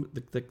table's going.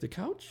 The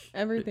couch?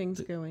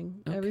 Everything's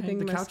going. okay, Everything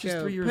the must couch go.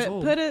 is 3 years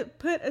old.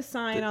 Put a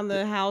sign on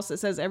the house that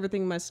says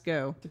everything must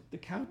go. The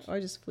couch? Oh, I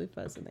just flew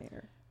fuzz in the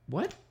air.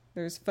 What?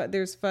 There's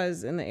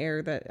fuzz in the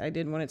air that I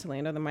didn't want it to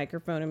land on the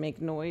microphone and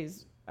make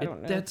noise. I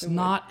don't know. That's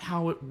not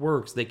how it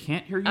works. They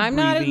can't hear you I'm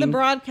breathing. not in the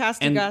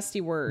broadcaster and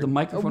gasty word. The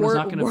microphone is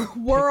not going to...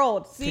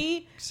 World.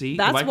 See? See?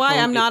 That's why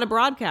I'm not a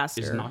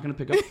broadcaster. It's not going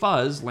to pick up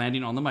fuzz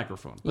landing on the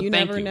microphone. But You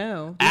thank never you.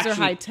 know. These are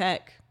high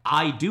tech.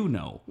 I do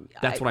know.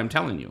 That's what I'm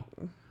telling you.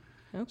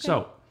 Okay.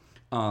 So,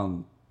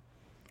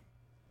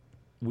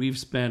 we've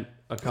spent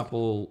a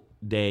couple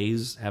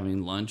days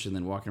having lunch and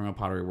then walking around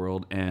Pottery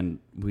World, and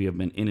we have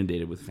been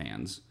inundated with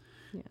fans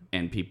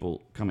and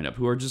people coming up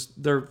who are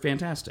they're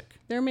fantastic.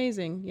 They're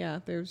amazing. Yeah,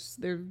 they're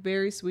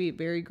very sweet,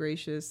 very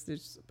gracious.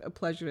 There's a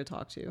pleasure to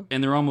talk to.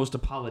 And they're almost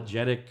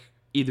apologetic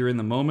either in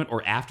the moment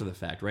or after the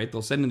fact, right?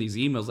 They'll send in these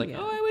emails like,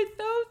 oh, I was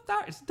so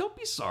sorry. Don't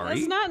be sorry.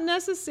 That's not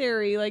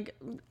necessary. Like,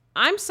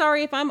 I'm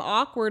sorry if I'm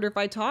awkward or if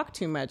I talk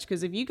too much,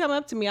 because if you come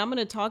up to me, I'm going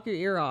to talk your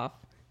ear off.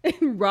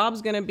 And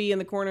Rob's going to be in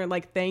the corner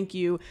like, thank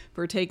you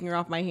for taking her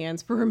off my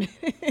hands for a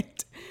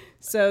minute.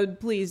 So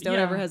please don't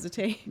ever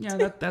hesitate.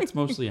 Yeah, that's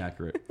mostly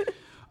accurate.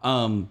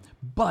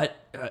 But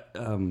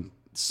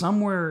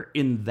somewhere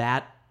in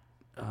that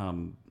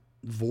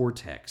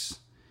vortex,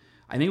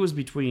 I think it was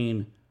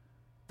between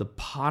the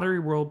Pottery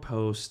World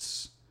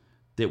posts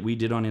that we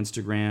did on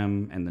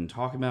Instagram and then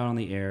talking about on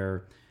the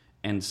air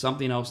and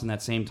something else in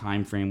that same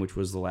time frame, which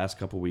was the last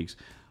couple weeks.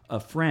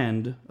 A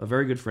friend, a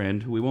very good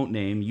friend who we won't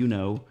name,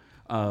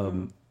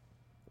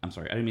 I'm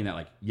sorry, I didn't mean that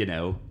like,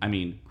 I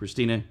mean,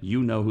 Christina,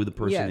 you know who the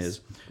person is.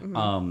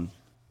 Mm-hmm.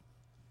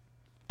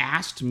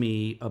 Asked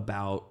me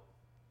about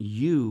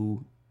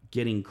you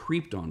getting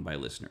creeped on by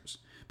listeners.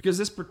 Because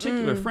this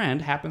particular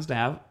friend happens to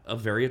have a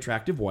very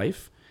attractive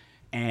wife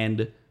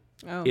and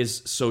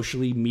is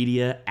socially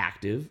media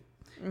active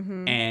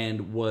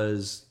and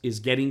is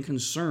getting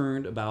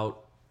concerned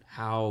about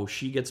how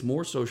she gets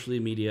more socially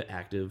media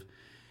active,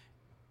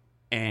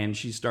 and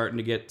she's starting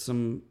to get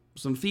some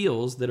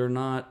feels that are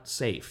not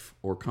safe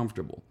or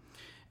comfortable.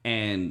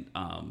 And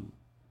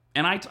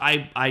I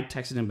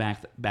texted him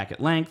back at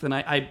length, and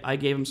I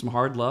gave him some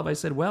hard love. I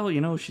said,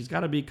 well, she's got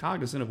to be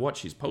cognizant of what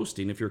she's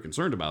posting if you're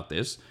concerned about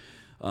this.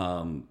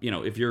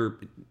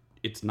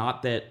 It's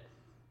not that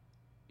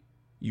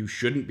you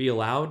shouldn't be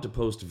allowed to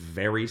post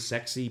very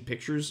sexy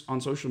pictures on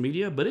social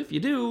media, but if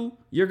you do,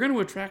 you're going to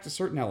attract a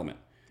certain element.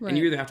 Right. And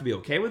you either have to be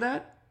okay with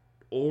that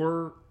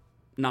or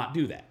not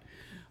do that.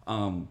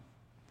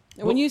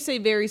 When you say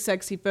very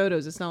sexy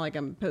photos, it's not like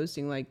I'm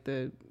posting like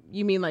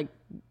you mean like...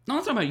 No, I'm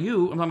not talking about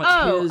you. I'm talking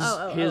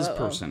about his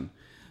person.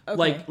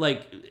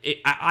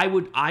 Okay.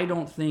 I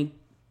don't think,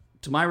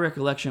 to my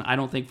recollection, I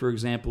don't think, for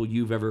example,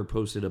 you've ever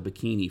posted a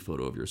bikini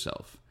photo of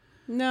yourself.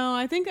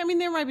 No,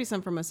 there might be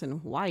some from us in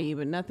Hawaii,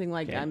 but nothing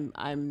like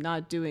I'm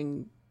not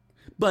doing...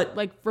 But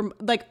like from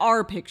like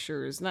our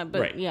pictures, not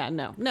but right. Yeah,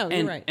 no,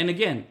 you're right. And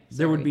again,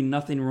 there would be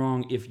nothing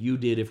wrong if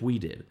we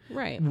did.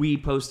 Right. We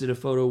posted a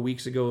photo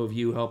weeks ago of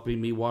you helping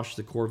me wash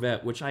the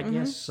Corvette, which I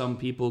guess some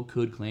people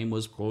could claim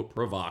was quote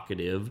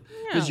provocative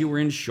because you were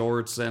in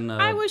shorts and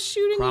I was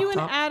shooting you an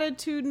top.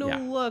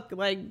 Attitudinal look,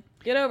 like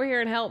get over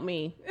here and help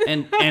me.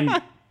 And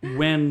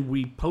when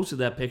we posted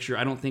that picture,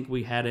 I don't think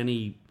we had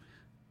any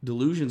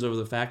delusions over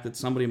the fact that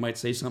somebody might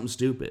say something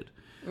stupid.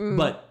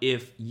 But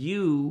if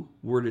you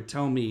were to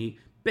tell me,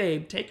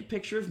 babe, take a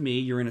picture of me,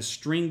 you're in a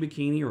string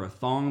bikini or a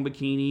thong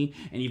bikini,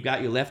 and you've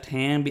got your left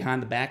hand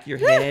behind the back of your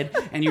head,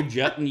 and you're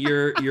jutting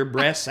your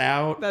breasts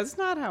out. That's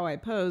not how I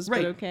pose,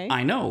 right. But okay.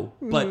 I know,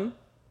 but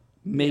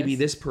maybe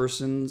this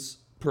person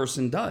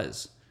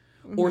does.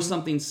 Or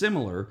something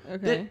similar,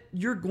 that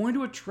you're going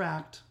to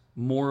attract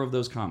more of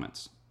those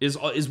comments. Is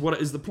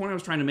the point I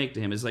was trying to make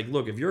to him. Is like,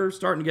 look, if you're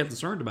starting to get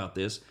concerned about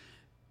this,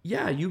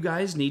 you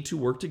guys need to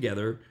work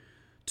together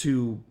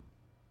to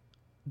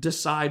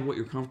decide what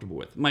you're comfortable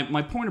with.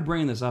 My point of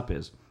bringing this up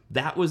is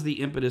that was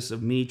the impetus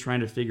of me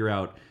trying to figure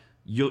out.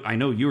 I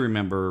know you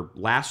remember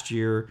last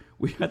year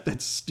we got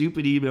that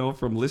stupid email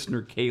from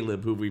listener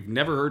Caleb, who we've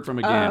never heard from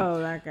again. Oh,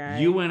 that guy.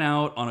 You went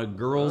out on a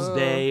girls'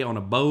 day on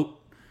a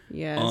boat.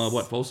 Yes.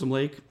 Folsom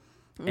Lake,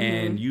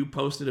 and you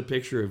posted a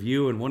picture of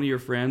you and one of your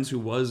friends who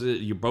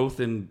you're both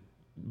in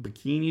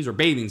bikinis or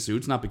bathing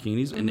suits, not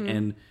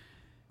bikinis,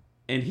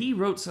 and he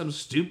wrote some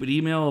stupid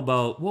email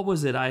about what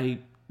was it? How do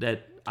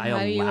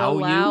you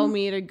allow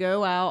me to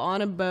go out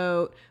on a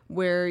boat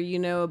where, you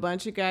know, a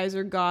bunch of guys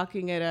are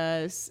gawking at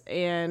us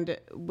and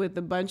with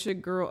a bunch of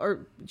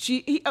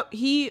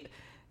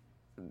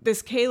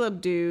this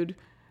Caleb dude,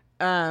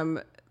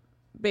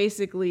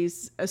 basically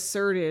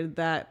asserted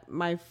that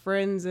my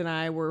friends and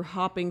I were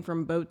hopping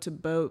from boat to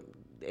boat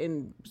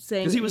and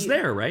saying, because he was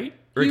there, right?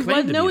 Or he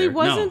claimed to be there. he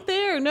wasn't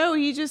there. No,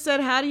 he just said,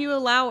 how do you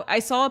allow... I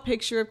saw a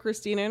picture of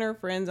Christina and her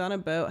friends on a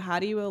boat. How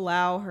do you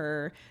allow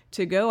her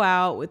to go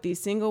out with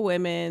these single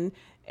women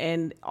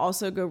and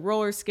also go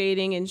roller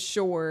skating in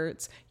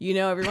shorts? You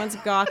know, everyone's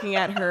gawking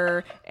at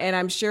her. And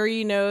I'm sure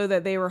you know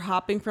that they were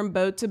hopping from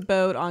boat to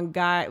boat on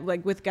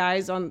with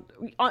guys on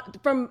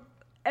from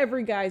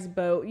every guy's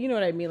boat. You know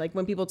what I mean? Like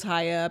when people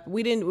tie up.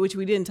 We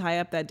didn't tie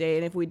up that day.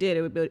 And if we did,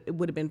 it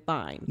would have been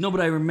fine. No, but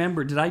I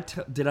remember, did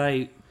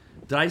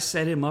I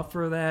set him up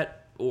for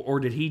that, or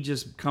did he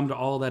just come to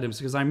all that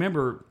himself? Because I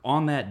remember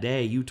on that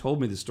day, you told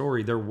me the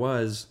story. There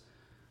was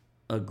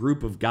a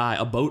boat of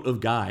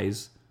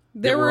guys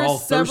that were all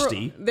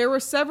thirsty. There were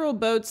several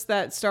boats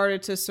that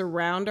started to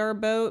surround our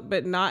boat,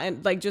 but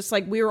not just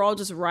like we were all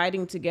just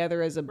riding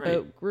together as a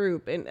boat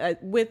group, and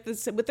with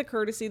the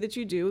courtesy that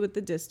you do with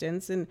the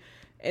distance, and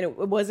it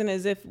wasn't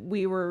as if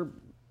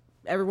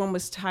everyone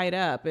was tied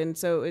up, and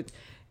so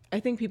I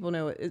think people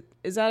know it.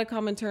 Is that a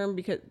common term?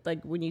 Because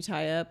like when you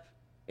tie up.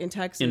 In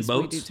Texas, in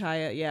boats? We do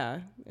tie up,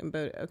 yeah, in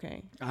boat.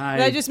 Okay,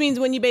 that just means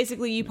when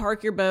you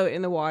park your boat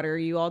in the water,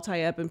 you all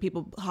tie up and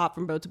people hop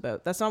from boat to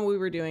boat. That's not what we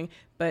were doing,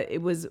 but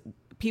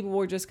people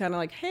were just kind of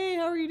like, "Hey,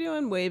 how are you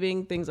doing?"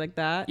 Waving, things like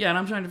that. Yeah, and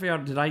I'm trying to figure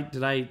out,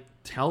 did I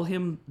tell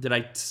him? Did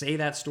I say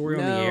that story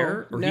on the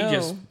air, or no. he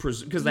just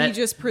he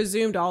just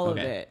presumed all of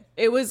it.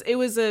 It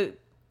was a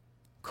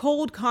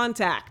cold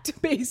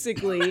contact,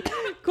 basically,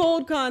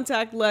 cold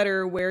contact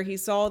letter where he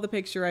saw the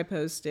picture I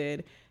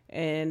posted.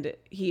 And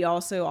he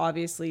also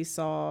obviously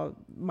saw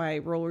my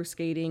roller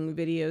skating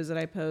videos that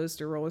I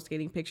post or roller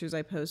skating pictures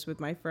I post with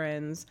my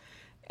friends,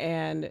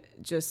 and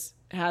just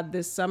had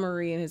this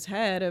summary in his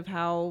head of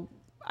how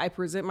I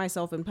present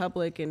myself in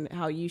public and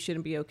how you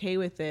shouldn't be okay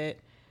with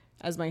it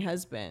as my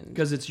husband.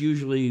 Because it's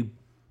usually,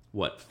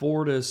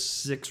 4 to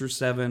 6 or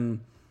 7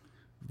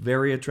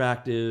 very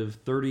attractive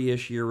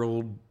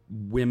 30-ish-year-old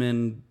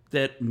women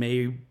that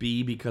may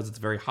be, because it's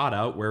very hot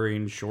out,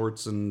 wearing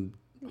shorts and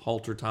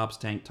halter tops,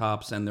 tank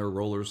tops, and they're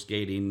roller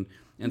skating,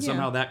 and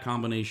somehow that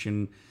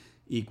combination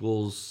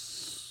equals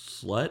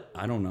slut.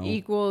 I don't know.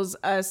 Equals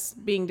us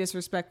being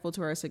disrespectful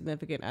to our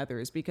significant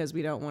others because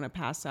we don't want to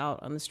pass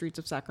out on the streets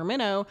of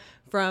Sacramento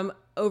from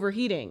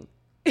overheating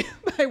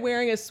by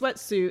wearing a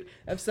sweatsuit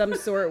of some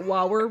sort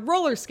while we're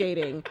roller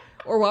skating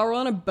or while we're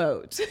on a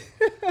boat.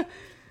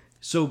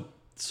 So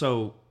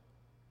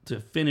to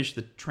finish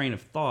the train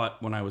of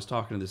thought, when I was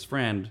talking to this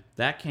friend,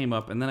 that came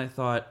up, and then I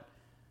thought,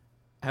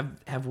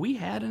 Have we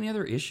had any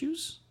other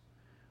issues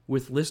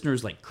with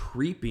listeners like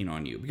creeping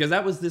on you? Because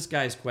that was this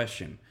guy's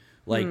question.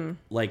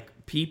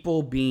 Like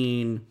people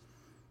being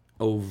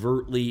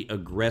overtly,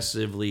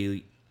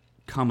 aggressively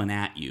coming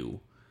at you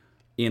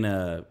in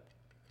a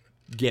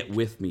get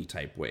with me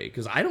type way.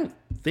 Because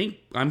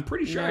I'm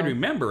pretty sure I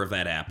remember if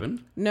that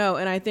happened. No,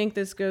 and I think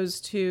this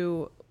goes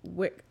to,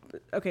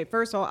 okay,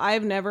 first of all,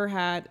 I've never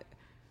had...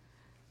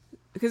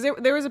 Because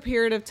there was a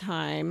period of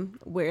time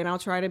where, and I'll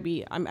try to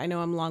be, I know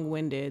I'm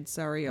long-winded.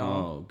 Sorry,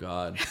 y'all. Oh,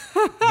 God.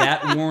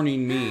 That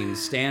warning means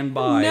stand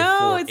by for 8 minutes.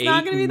 No, it's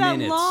not going to be that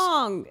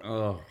long.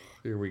 Oh,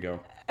 here we go.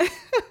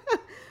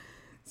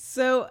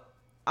 So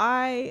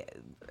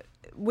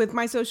with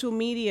my social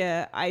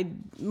media, I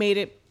made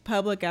it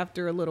public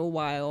after a little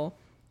while.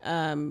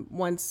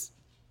 Once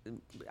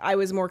I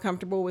was more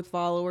comfortable with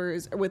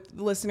followers, with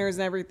listeners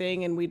and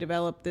everything, and we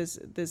developed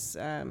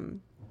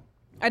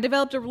I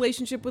developed a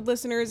relationship with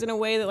listeners in a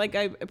way that, like,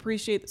 I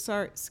appreciate.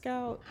 Sorry,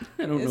 Scout.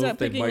 I don't know if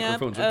the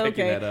microphones are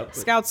picking that up.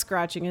 Scout's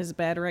scratching his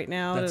bed right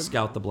now. That's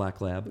Scout the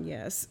Black Lab.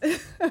 Yes. He's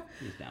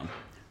down.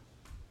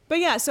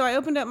 But yeah, so I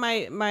opened up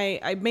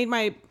I made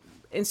my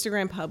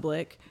Instagram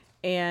public,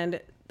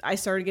 and I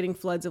started getting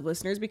floods of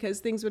listeners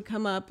because things would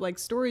come up, like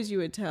stories you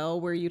would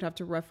tell where you'd have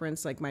to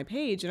reference like my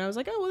page, and I was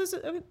like, oh well, this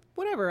is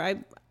whatever.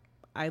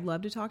 I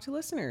love to talk to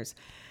listeners,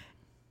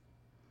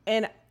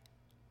 and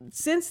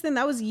since then,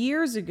 that was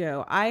years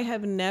ago, I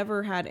have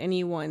never had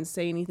anyone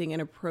say anything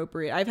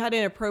inappropriate. I've had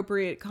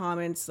inappropriate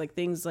comments, like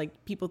things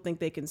like people think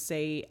they can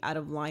say out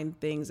of line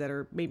things that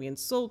are maybe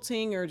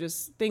insulting or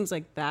just things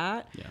like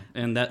that. Yeah,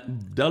 and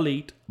that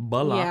delete,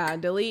 block. Yeah,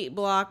 delete,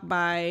 block,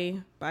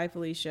 bye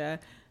Felicia.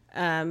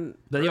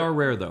 They are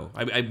rare, though.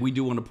 We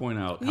do want to point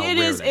out how it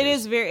rare is. that It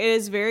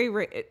is very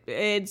rare.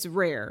 It's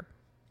rare.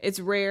 It's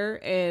rare,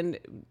 and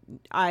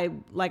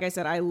like I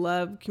said, I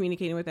love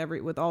communicating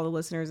with all the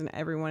listeners and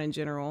everyone in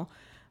general.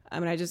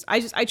 I mean,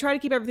 I try to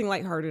keep everything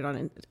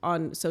lighthearted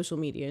on social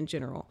media in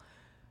general.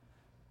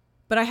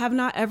 But I have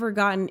not ever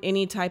gotten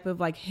any type of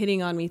like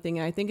hitting on me thing,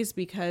 and I think it's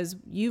because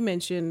you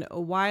mentioned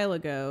a while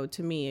ago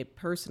to me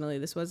personally,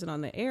 this wasn't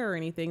on the air or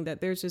anything, that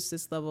there's just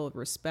this level of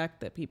respect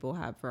that people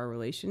have for our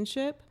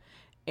relationship.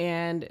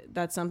 And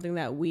that's something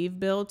that we've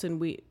built,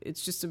 and it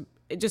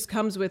just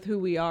comes with who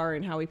we are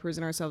and how we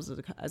present ourselves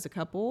as a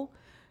couple.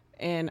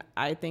 And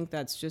I think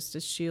that's just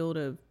a shield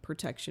of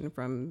protection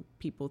from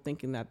people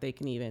thinking that they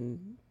can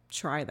even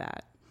try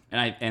that.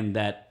 And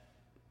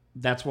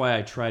that's why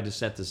I tried to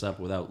set this up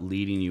without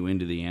leading you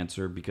into the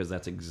answer, because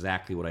that's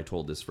exactly what I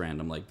told this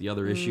friend. I'm like, the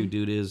other issue,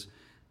 dude, is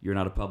you're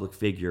not a public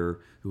figure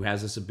who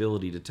has this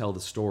ability to tell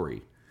the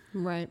story.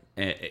 Right.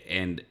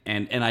 And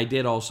I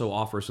did also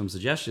offer some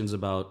suggestions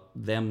about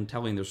them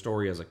telling their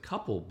story as a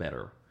couple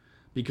better,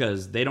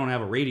 because they don't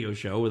have a radio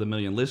show with 1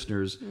 million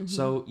listeners.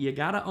 So you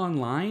got to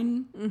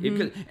online.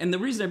 And the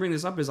reason I bring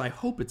this up is I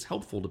hope it's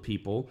helpful to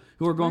people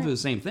who are going through the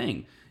same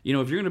thing. You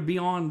know, if you're going to be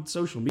on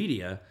social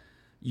media,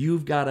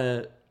 you've got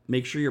to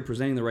make sure you're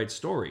presenting the right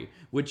story,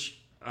 which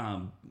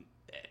a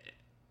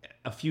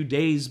few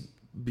days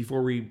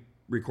before we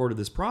recorded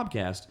this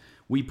podcast,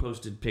 we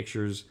posted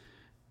pictures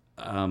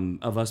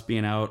of us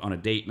being out on a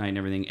date night and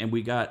everything, and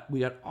we got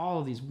all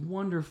of these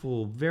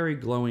wonderful, very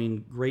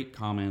glowing, great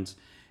comments.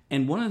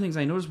 And one of the things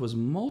I noticed was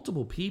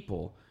multiple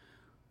people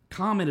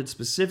commented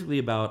specifically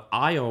about,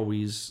 I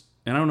always,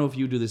 and I don't know if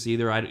you do this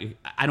either,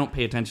 I don't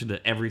pay attention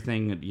to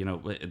everything, you know,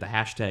 the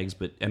hashtags,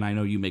 and I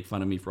know you make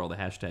fun of me for all the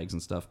hashtags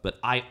and stuff, but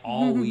I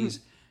always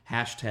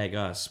hashtag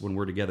us when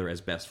we're together as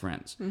best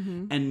friends.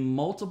 And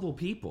multiple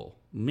people,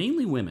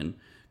 mainly women,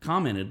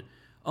 commented,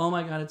 oh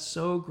my God, it's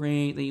so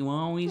great that you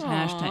always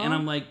hashtag. And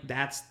I'm like,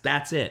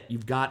 that's it.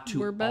 You've got to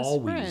We're best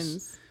always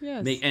friends.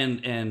 Yes.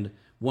 And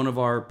one of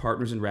our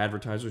partners in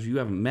Radvertisers you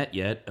haven't met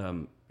yet,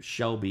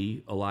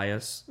 Shelby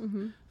Elias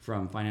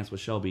from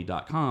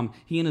financewithshelby.com,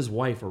 he and his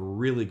wife are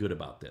really good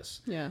about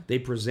this. Yeah. They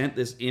present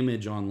this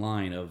image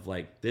online of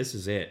like, this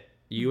is it.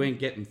 You ain't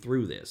getting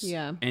through this.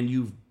 Yeah. And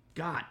you've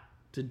got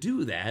to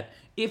do that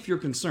if you're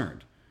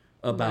concerned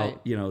about, Right.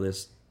 you know,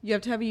 this. You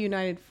have to have a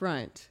united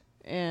front.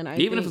 And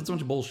Even if it's a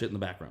bunch of bullshit in the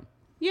background.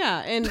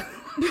 Yeah, and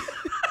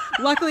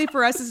luckily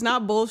for us, it's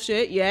not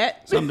bullshit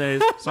yet. Some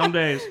days.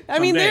 I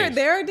mean,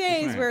 there are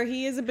days where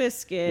he is a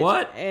biscuit.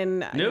 What?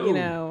 And, No, you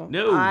know,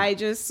 no. I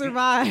just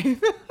survive.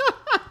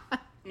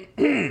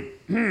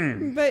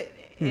 But,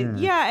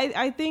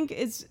 I think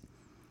it's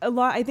a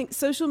lot. I think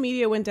social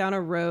media went down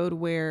a road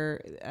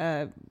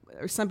where,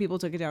 or some people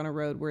took it down a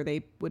road where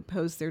they would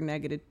post their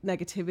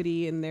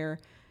negativity and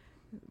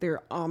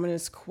their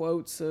ominous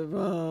quotes of,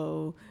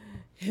 oh,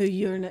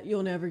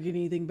 you'll never get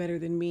anything better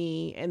than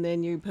me, and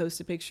then you post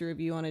a picture of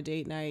you on a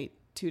date night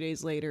 2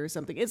 days later or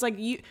something. It's like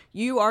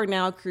you are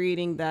now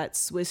creating that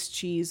Swiss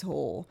cheese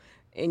hole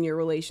in your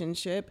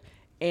relationship.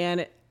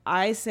 And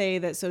I say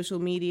that social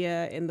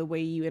media and the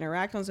way you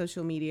interact on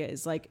social media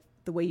is like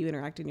the way you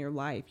interact in your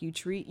life. You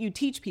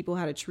teach people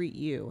how to treat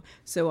you.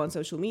 So on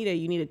social media,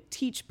 you need to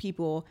teach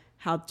people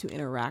how to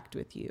interact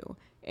with you.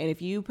 And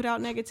if you put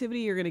out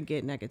negativity, you're going to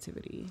get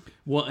negativity.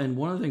 Well, and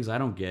one of the things I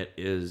don't get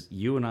is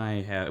you and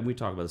I have, and we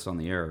talk about this on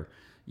the air,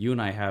 you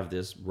and I have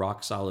this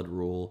rock solid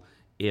rule.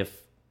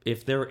 If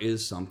there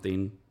is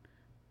something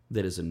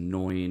that is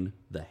annoying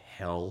the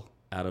hell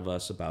out of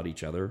us about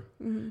each other,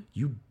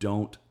 you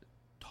don't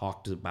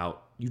talk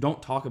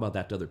about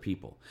that to other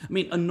people. I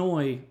mean,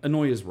 annoy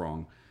is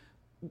wrong.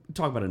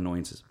 Talk about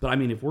annoyances. But I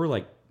mean, if we're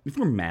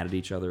mad at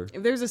each other,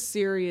 If there's a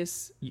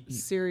serious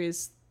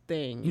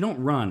thing, you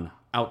don't run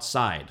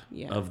outside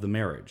Yeah. of the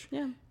marriage.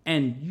 Yeah.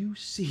 And you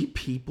see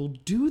people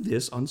do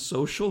this on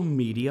social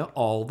media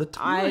all the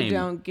time. I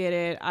don't get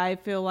it. I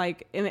feel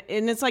like, and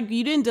it's like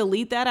you didn't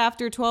delete that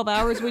after 12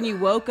 hours when you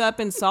woke up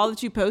and saw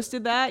that you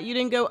posted that. You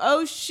didn't go,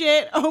 oh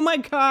shit, oh my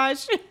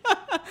gosh.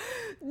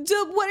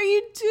 What are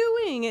you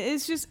doing?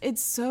 It's just,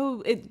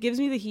 it gives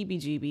me the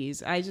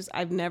heebie-jeebies.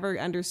 I've never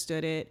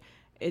understood it.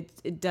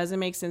 It doesn't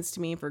make sense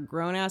to me for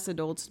grown-ass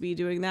adults to be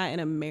doing that in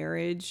a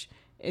marriage.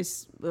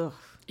 It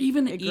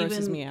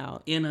grosses me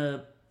out. In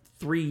a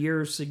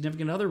 3-year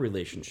significant other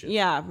relationship.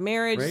 Yeah,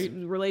 marriage, Right?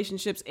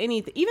 relationships,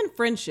 anything, even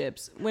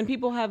friendships. When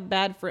people have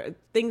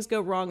things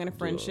go wrong in a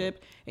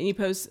friendship, and you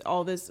post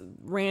all this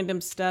random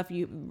stuff,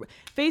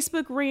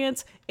 Facebook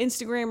rants,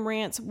 Instagram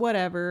rants,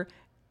 whatever,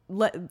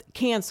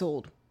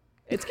 canceled.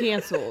 It's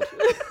canceled.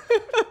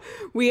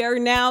 We are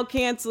now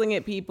canceling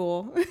it,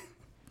 people.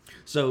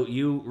 So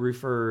you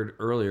referred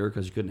earlier,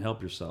 because you couldn't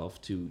help yourself,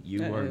 to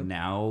you are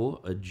now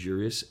a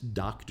Juris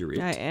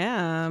Doctorate. I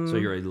am. So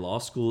you're a law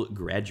school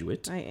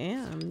graduate. I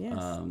am,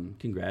 yes.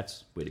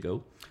 Congrats. Way to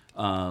go.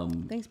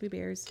 Thanks, Boo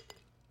Bears.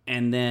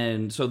 And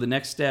then, so the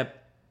next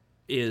step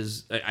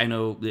is, I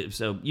know,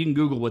 so you can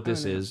Google what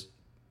this is.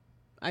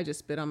 I just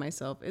spit on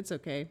myself. It's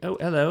okay. Oh,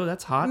 hello.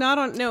 That's hot.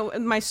 No,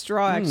 my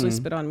straw actually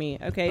spit on me.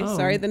 Okay,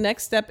 sorry. The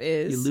next step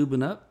is... You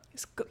lubing up?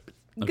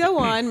 Go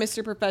on,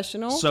 Mr.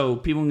 Professional. So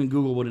people can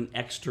Google what an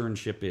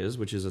externship is,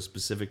 which is a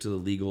specific to the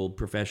legal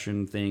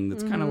profession thing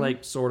that's kind of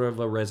like sort of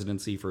a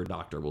residency for a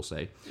doctor, we'll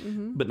say,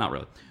 but not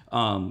really.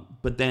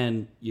 But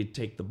then you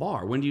take the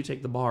bar. When do you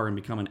take the bar and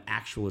become an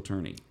actual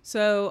attorney?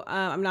 So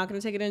I'm not going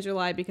to take it in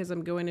July because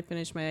I'm going to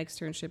finish my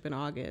externship in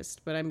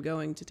August, but I'm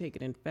going to take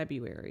it in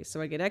February.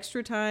 So I get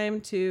extra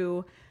time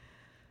to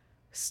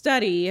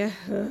study,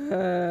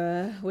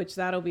 which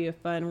that'll be a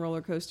fun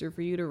roller coaster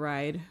for you to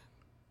ride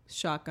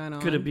shotgun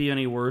on. Could it be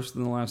any worse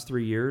than the last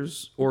 3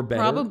 years or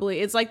better? Probably.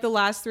 It's like the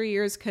last 3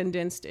 years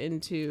condensed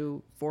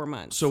into 4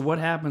 months. So what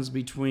happens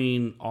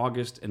between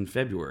August and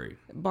February?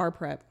 Bar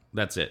prep.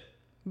 That's it.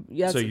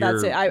 Yes, So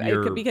that's it. I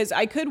you're- could, because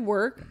I could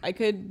work. I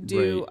could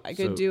do. Right, I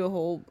could so- do a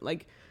whole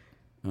like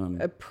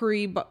a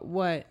pre.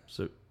 What?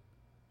 So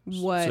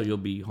What? So you'll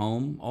be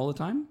home all the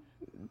time,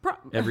 Pro-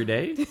 every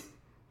day,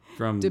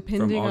 from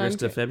Depending on- August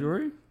to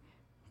February.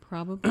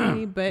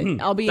 Probably, but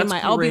I'll be That's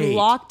I'll be great.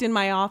 locked in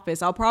my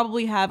office. I'll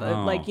probably have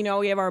Oh. like, you know,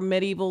 we have our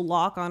medieval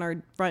lock on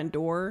our front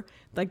door,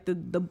 like the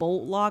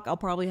bolt lock. I'll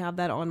probably have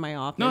that on my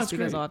office that's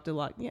because great. I'll have to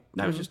lock. Yeah.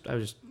 I was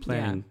just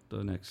planning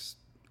the next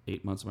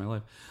 8 months of my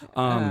life.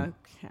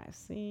 Okay.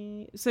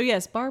 See. So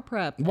yes, bar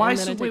prep. Why And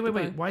then so? I take Wait, the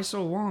wait. bar- Why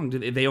so long?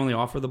 Did they only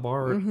offer the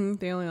bar?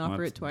 They only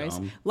offer that's it twice.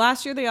 dumb.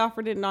 Last year they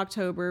offered it in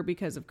October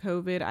because of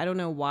COVID. I don't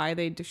know why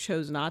they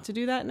chose not to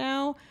do that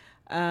now,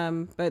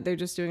 but they're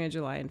just doing a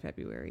July and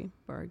February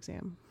bar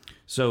exam.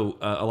 So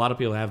a lot of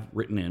people have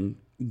written in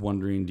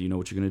wondering, do you know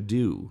what you're going to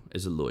do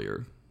as a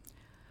lawyer?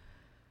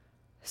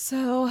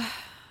 So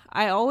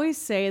I always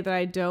say that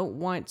I don't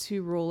want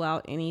to rule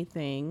out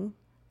anything,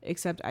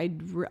 except I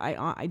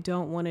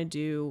don't want to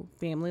do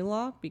family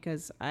law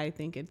because I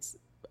think it's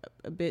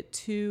a bit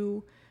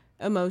too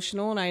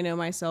emotional, and I know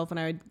myself, and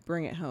I would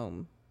bring it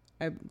home.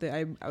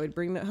 I would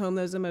bring home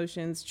those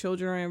emotions.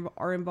 Children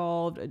are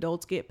involved.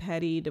 Adults get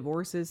petty.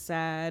 Divorce is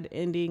sad.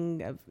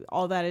 Ending of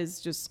all that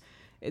is just,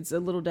 it's a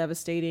little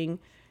devastating,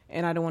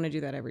 and I don't want to do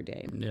that every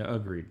day. Yeah,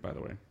 agreed. By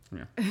the way,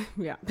 yeah.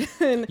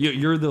 Yeah.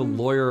 You're the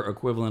lawyer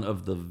equivalent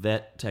of the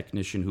vet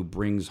technician who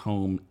brings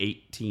home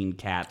 18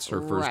 cats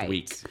her first Right,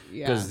 week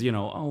yeah. because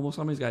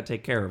somebody's got to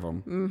take care of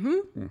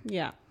them.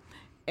 Yeah.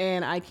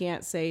 And I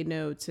can't say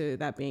no to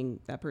that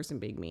person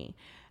being me.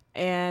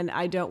 And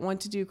I don't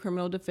want to do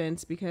criminal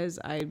defense because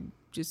I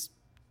just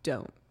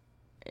don't.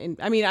 And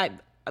I mean,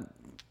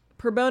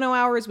 pro bono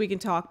hours we can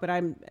talk, but I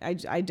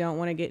don't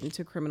want to get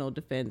into criminal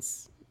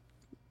defense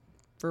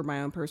for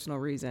my own personal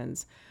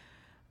reasons.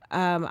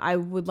 I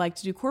would like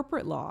to do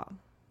corporate law.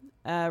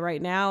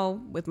 Right now,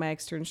 with my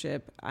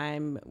externship,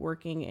 I'm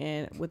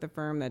working with a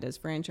firm that does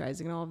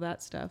franchising and all of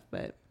that stuff.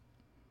 But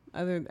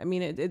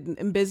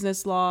in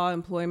business law,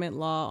 employment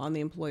law on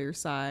the employer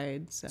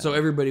side. So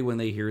everybody, when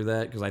they hear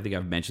that, because I think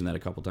I've mentioned that a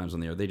couple times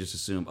on the air, they just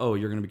assume, oh,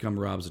 you're going to become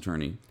Rob's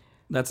attorney.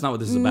 That's not what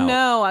this is about.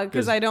 No,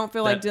 because I don't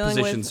feel like dealing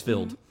with position's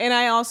filled. And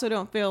I also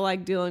don't feel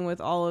like dealing with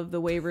all of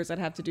the waivers I'd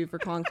have to do for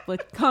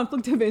conflict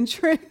of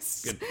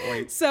interest. Good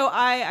point. So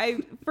I,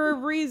 for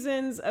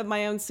reasons of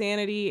my own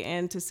sanity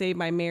and to save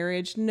my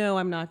marriage, no,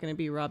 I'm not going to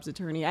be Rob's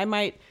attorney. I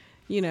might,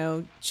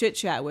 chit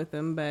chat with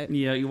him, but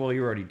Yeah, well,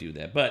 you already do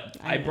that. But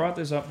I brought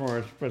this up for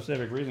a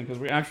specific reason because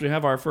we actually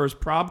have our first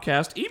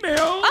Probcast email.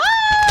 Ah!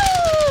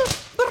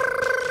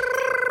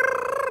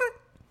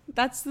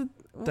 That's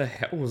The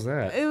hell was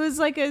that? it was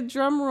like a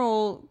drum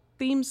roll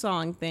theme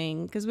song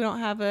thing because we don't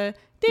have a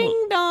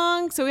ding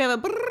dong, so we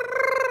have a.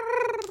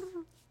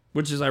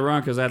 Which is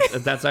ironic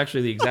because that's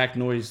actually the exact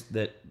noise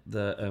that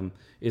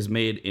is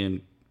made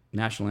in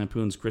National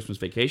Lampoon's Christmas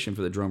Vacation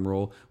for the drum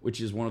roll, which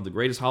is one of the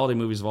greatest holiday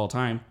movies of all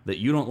time that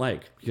you don't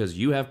like because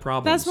you have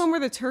problems. That's one where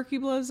the turkey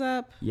blows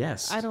up.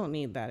 Yes. I don't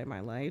need that in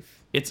my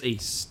life. It's a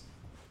It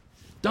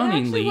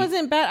stunningly actually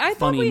wasn't bad. I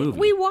thought funny movie.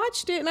 we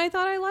watched it and I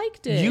thought I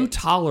liked it. You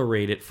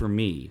tolerate it for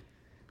me.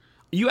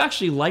 You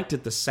actually liked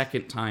it the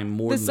second time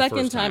more the than second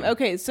the first time.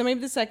 Okay, so maybe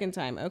the second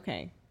time.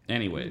 Okay.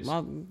 Anyways,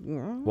 Well,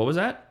 what was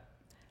that?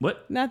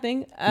 What?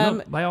 nothing.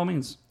 No, by all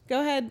means. Go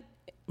ahead.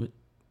 What?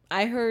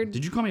 I heard.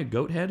 Did you call me a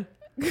goat head?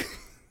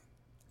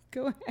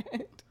 Go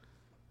ahead.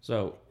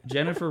 So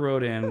Jennifer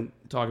wrote in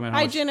talking about how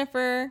Hi, much,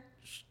 Jennifer.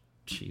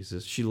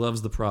 Jesus, she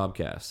loves the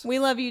Probcast. We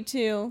love you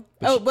too.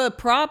 The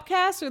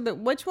Probcast or the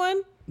which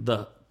one?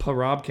 The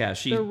Probcast.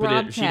 She The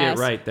she did it Robcast.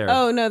 right there.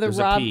 Oh no, the There's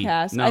a P.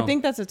 Robcast. No, I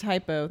think that's a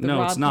typo. The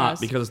no, it's not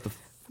Robcast. because it's the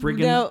friggin'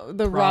 No,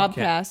 the Probcast.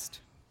 Robcast.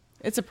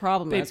 It's a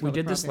problem. Babe, That's we called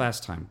a did this Probcast.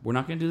 last time. We're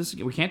not going to do this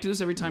again. We can't do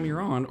this every time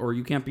you're on, or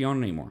you can't be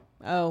on anymore.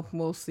 Oh,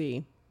 we'll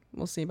see.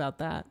 We'll see about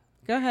that.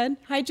 Go ahead.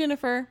 Hi,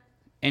 Jennifer.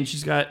 And she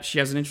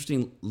has an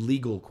interesting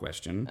legal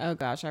question. Oh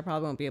gosh, I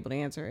probably won't be able to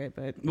answer it,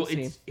 but we'll Well,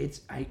 see.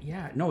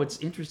 it's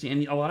interesting,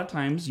 and a lot of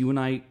times you and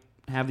I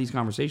have these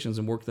conversations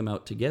and work them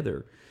out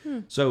together.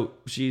 So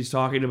she's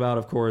talking about,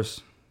 of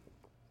course,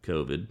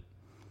 COVID.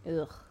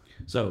 Ugh.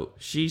 So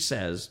she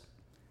says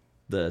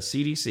the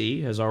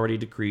CDC has already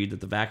decreed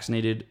that the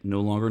vaccinated no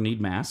longer need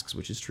masks,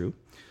 which is true.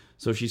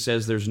 So she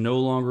says there's no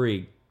longer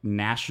a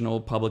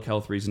national public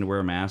health reason to wear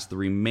a mask. The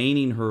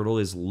remaining hurdle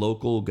is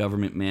local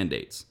government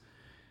mandates.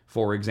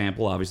 For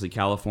example, obviously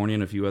California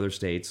and a few other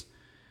states.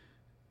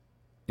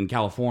 In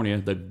California,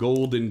 the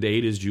golden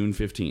date is June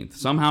 15th.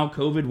 Somehow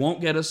COVID won't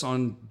get us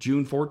on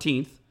June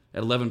 14th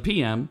at 11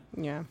 p.m.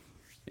 Yeah.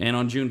 And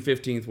on June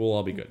 15th, we'll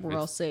all be good. We're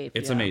all safe,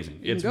 It's yeah. amazing.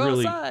 It's Go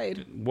really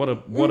outside.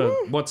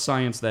 what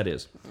science that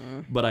is.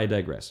 But I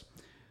digress.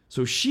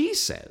 So she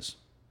says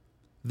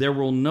there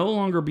will no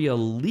longer be a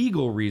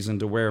legal reason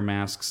to wear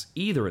masks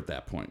either at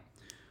that point.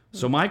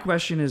 So my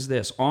question is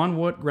this. On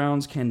what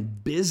grounds can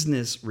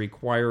business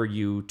require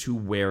you to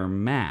wear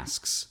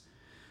masks?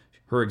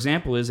 Her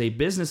example is a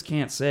business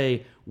can't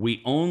say,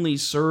 we only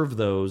serve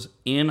those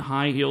in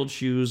high-heeled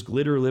shoes,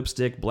 glitter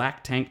lipstick,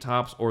 black tank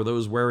tops, or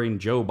those wearing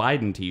Joe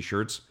Biden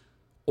t-shirts.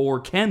 Or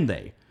can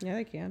they? Yeah,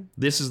 they can.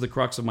 This is the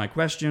crux of my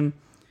question.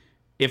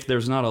 If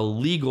there's not a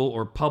legal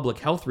or public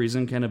health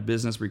reason, can a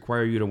business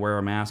require you to wear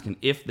a mask? And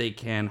if they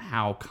can,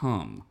 how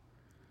come?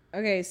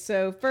 Okay,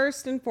 so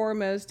first and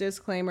foremost,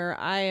 disclaimer,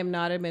 I am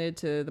not admitted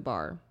to the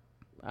bar.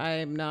 I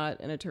am not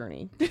an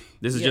attorney.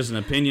 This is just an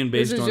opinion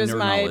based on This your is just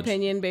my knowledge.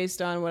 opinion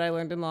based on what I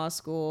learned in law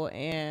school.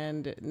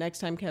 And next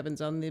time Kevin's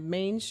on the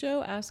main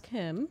show, ask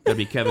him. That'd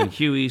be Kevin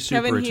Huey,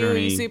 super Kevin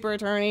attorney. Huey, super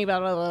attorney, blah,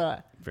 blah,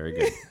 blah. Very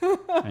good.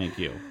 Thank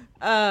you.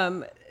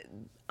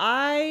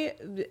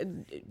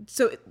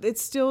 So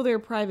it's still their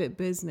private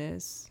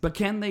business. But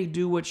can they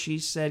do what she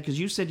said? Because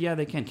you said, yeah,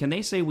 they can. Can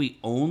they say we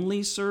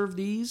only serve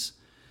these?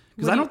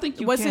 Because I don't think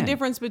you What's can. the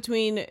difference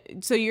between,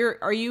 so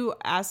are you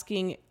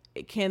asking,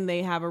 can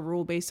they have a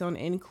rule based on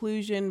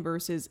inclusion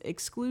versus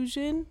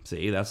exclusion?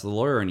 See, that's the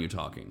lawyer in you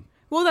talking.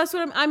 Well, that's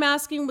what I'm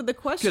asking with the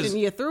 'Cause- question.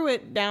 You threw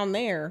it down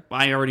there.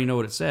 I already know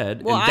what it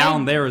said. Well, and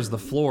down there is the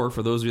floor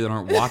for those of you that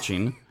aren't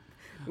watching.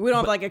 We don't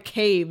have like a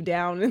cave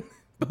down in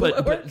the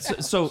lower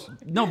But so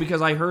no,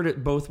 because I heard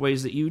it both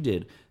ways that you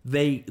did.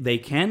 They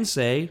can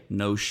say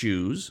no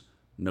shoes,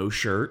 no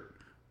shirt,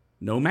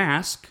 no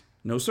mask,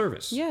 no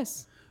service.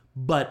 Yes.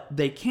 But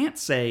they can't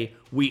say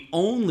we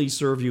only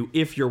serve you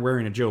if you're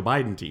wearing a Joe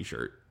Biden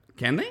t-shirt.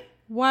 Can they?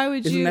 Why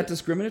would Isn't you, that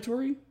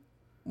discriminatory?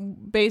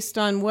 based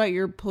on what,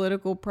 your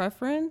political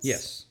preference?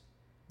 Yes.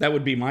 That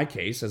would be my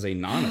case as a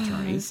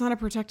non-attorney. It's not a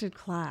protected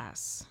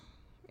class.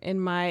 That's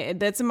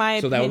my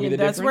So that would be opinion. the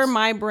That's where difference?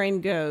 my brain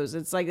goes.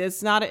 It's like,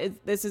 it's not, I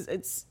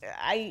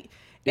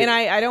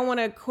don't want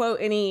to quote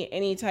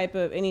any type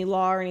of any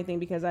law or anything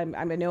because I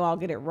know I'll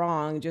get it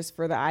wrong just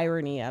for the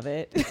irony of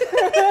it.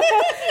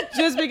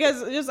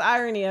 just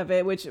irony of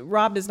it, which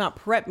Rob does not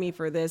prep me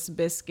for this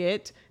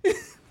biscuit.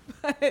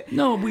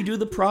 No, we do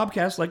the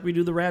probcast like we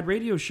do the Rad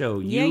Radio Show.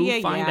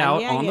 You find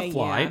out on the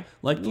fly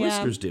like the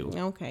listeners do.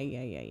 Okay,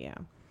 yeah.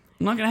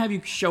 I'm not going to have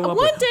you show up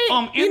One with, day-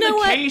 you in know the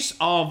what? case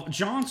of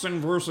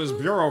Johnson versus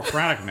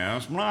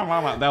bureaucraticness, blah,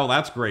 blah, blah. No,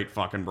 that's great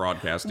fucking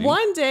broadcasting.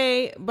 One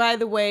day, by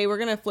the way, we're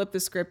gonna flip the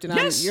script, and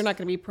Yes. you're not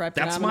gonna be prepped.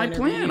 and That's I'm my gonna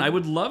interview plan. you. I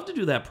would love to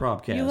do that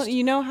probcast.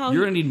 You know how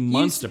You're going to need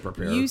months you, to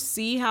prepare. You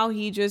see how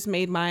he just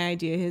made my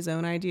idea his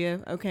own idea?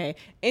 Okay.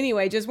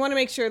 Anyway, just want to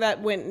make sure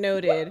that went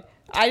noted.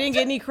 I didn't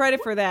get any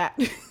credit for that.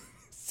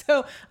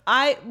 So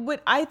I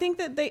think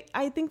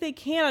they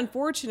can,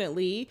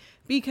 unfortunately,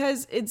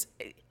 because it's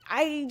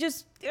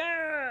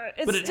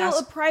But it still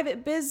has- a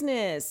private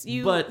business.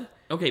 but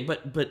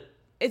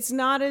It's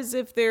not as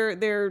if they're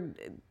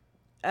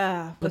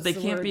But they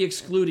can't be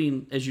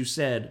excluding, as you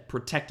said,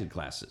 protected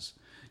classes.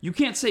 You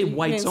can't say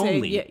whites can't say-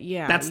 only.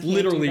 yeah, That's you can't do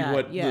literally that,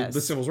 what yes.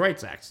 the Civil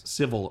Rights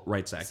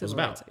Act was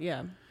about.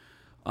 Yeah.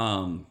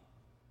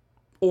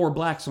 Or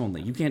blacks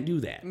only. You can't do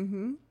that.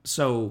 Mm-hmm.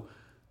 So,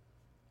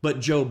 but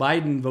Joe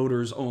Biden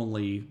voters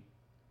only,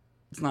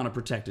 it's not a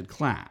protected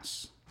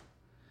class.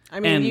 I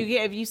mean, And-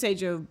 if you say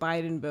Joe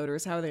Biden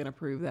voters, how are they going to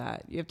prove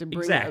that? You have to bring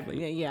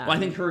Exactly. yeah. Well, I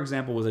think her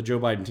example was a Joe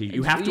Biden t-shirt.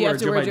 You have to You wear have a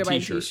to Joe wear a Biden Joe Biden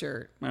t-shirt.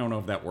 t-shirt. I don't know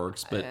if that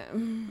works, but I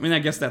mean, I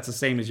guess that's the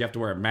same as you have to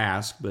wear a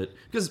mask. But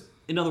because,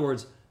 in other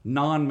words,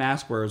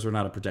 non-mask wearers are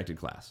not a protected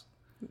class.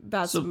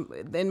 That's So-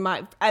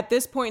 at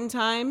this point in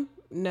time.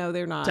 No,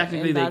 they're not.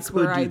 Technically, and they that's could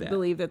where do I that.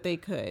 believe that they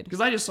could. Because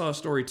I just saw a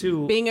story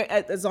too.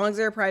 As long as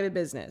they're a private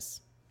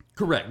business.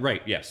 Correct.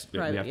 Right. Yes.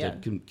 Private, we have yeah.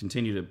 to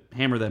continue to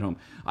hammer that home.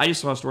 I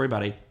just saw a story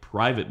about a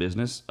private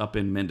business up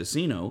in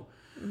Mendocino,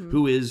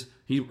 who is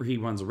he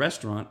runs a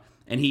restaurant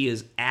and he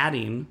is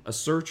adding a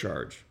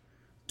surcharge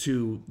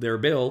to their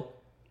bill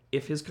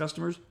if his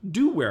customers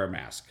do wear a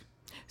mask.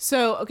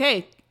 So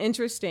okay,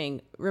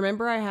 interesting.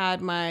 Remember, I had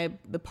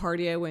the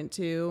party I went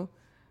to,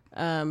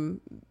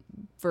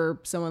 for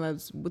someone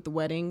that's with the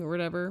wedding or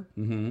whatever.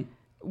 Mm-hmm.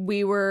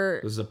 We were.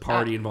 This is a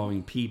party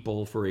involving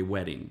people for a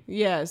wedding.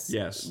 Yes.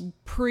 Yes.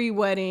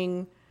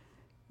 Pre-wedding.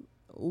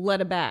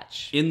 Let a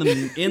batch. In the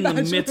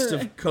midst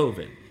of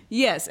COVID.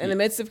 Yes, in the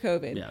midst of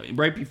COVID. Yeah,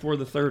 right before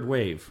the third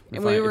wave,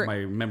 if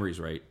my memory's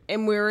right.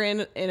 And we were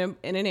in an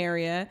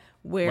area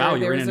where Wow, there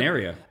you're in was an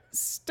area.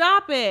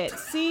 Stop it.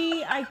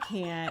 See, I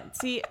can't.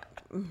 See,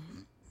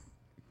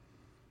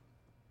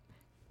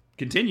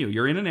 Continue.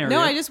 You're in an area. no,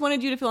 I just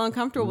wanted you to feel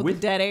uncomfortable with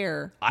the dead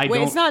air.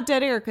 Wait, it's not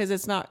dead air because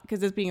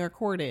it's being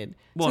recorded.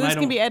 Well, so and this I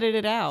can be don't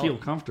edited out. feel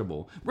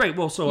comfortable. Right.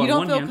 Well, so You on don't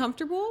one feel hand,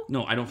 comfortable?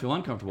 No, I don't feel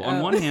uncomfortable.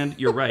 On one hand,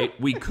 you're right.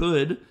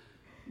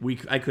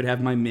 I could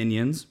have my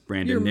minions,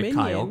 Brandon, Your Nick,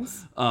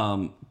 minions?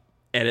 Kyle,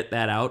 edit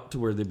that out to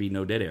where there'd be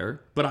no dead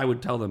air. But I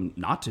would tell them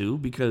not to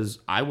because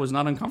I was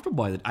not uncomfortable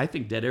by it. I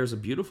think dead air is a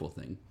beautiful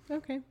thing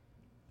Okay.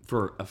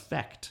 for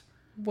effect.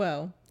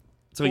 Well,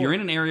 So you're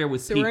in an area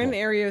with so people. we're in an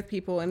area with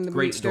people, and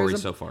Great story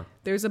so far.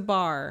 There's a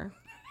bar.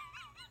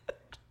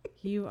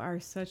 You are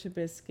such a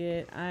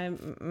biscuit.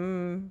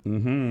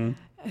 I'm.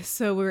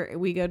 So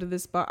we go to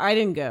this bar. I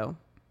didn't go.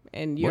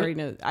 And you What? already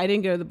know I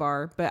didn't go to the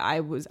bar, but I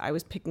was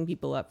picking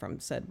people up from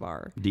said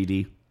bar.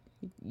 DD.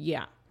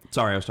 Yeah.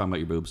 Sorry, I was talking about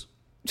your boobs.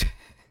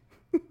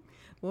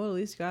 Well, at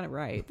least you got it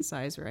right, the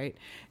size right.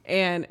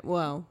 And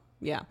well,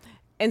 yeah.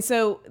 And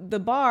so the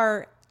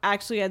bar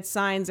actually had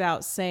signs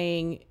out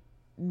saying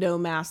no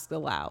mask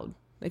allowed.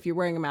 If you're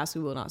wearing a mask,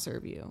 we will not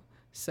serve you.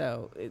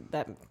 So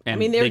that I And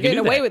mean they can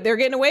do that. they're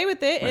getting away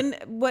with it. And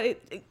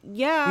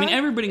yeah. I mean,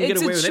 everybody can get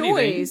it's away a with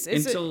choice.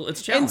 anything until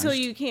it's challenged. Until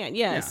you can't,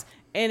 yes.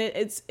 Yeah. And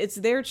it's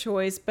their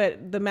choice,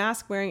 but the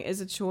mask wearing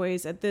is a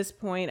choice at this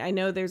point. I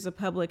know there's a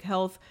public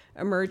health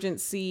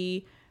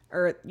emergency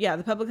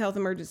the public health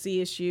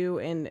emergency issue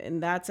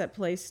and that's at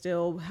play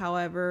still.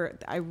 However,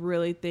 I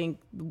really think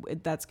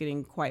that's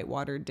getting quite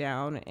watered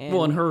down. And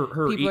Well, and her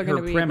people are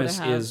gonna be able to premise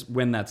have- is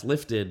when that's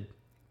lifted,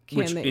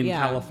 which in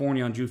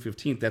California on June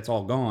 15th, that's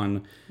all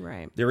gone.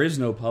 Right. There is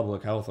no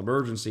public health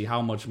emergency.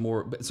 How much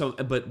more?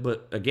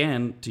 But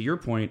again, to your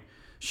point,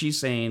 she's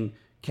saying,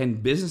 can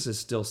businesses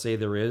still say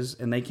there is?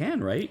 And they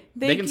can, right?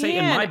 They can say,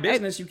 in my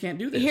business, you can't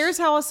do this. Here's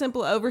how I'll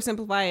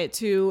oversimplify it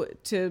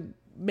to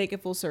make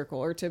it full circle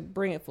or to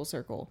bring it full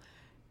circle.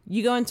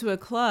 You go into a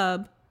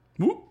club.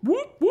 Whoop,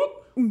 whoop,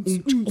 whoop.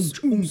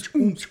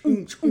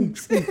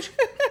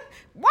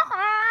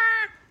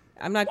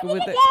 I'm not good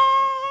with it.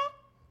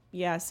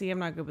 Yeah, see, I'm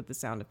not good with the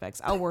sound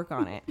effects. I'll work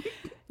on it.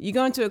 You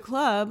go into a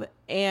club,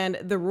 and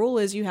the rule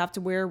is you have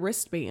to wear a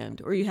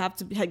wristband, or you have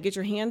to get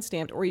your hand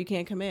stamped, or you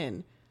can't come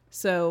in.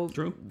 So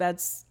True.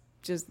 That's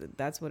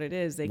what it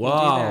is. They can do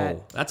Wow,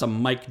 that. that's a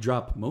mic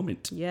drop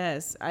moment.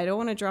 Yes, I don't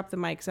want to drop the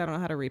mic because I don't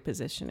know how to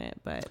reposition it.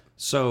 But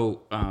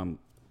So,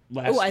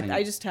 last thing.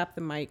 I just tapped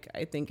the mic.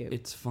 I think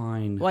It's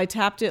fine. Well, I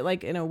tapped it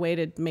like in a way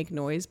to make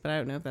noise, but I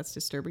don't know if that's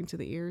disturbing to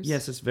the ears.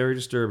 Yes, it's very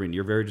disturbing.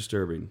 You're very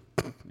disturbing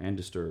and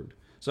disturbed.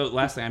 So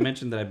last thing, I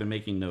mentioned that I've been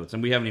making notes,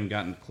 and we haven't even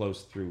gotten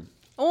close through.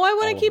 Oh, I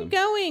want all to of keep them.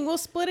 going. We'll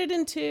split it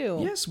in two.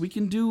 Yes, we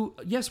can do.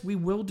 Yes, we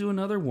will do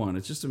another one.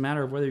 It's just a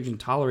matter of whether you can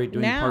tolerate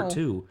doing Now. part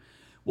two.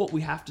 Well, we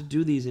have to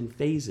do these in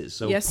phases.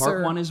 So Yes, part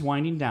sir. one is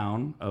winding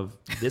down of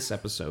this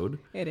episode,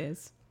 It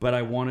is. but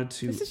I wanted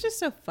to. This is just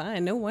so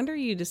fun. No wonder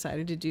you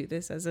decided to do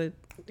this as a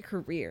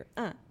career.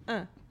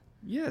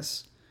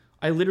 Yes,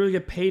 I literally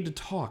get paid to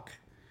talk.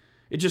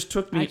 It just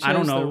took me, I chose I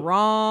don't know, the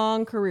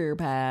wrong career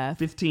path.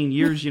 15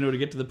 years, to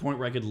get to the point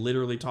where I could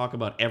literally talk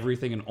about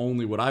everything and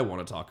only what I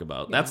want to talk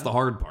about. That's the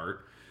hard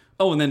part.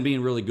 Oh, and then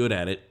being really good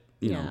at it,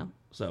 you Yeah. know.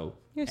 So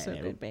You're so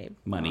good, babe.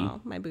 Money. Aw,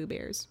 my boo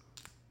bears.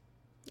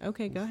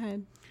 Okay, go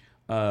ahead.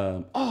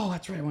 Oh,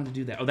 that's right. I wanted to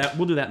do that.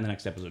 We'll do that in the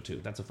next episode too.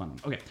 That's a fun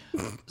one. Okay.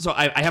 So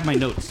I have my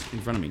notes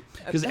in front of me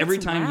because every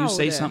That's time you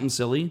say loud. something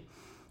silly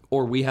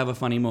or we have a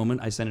funny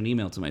moment, I send an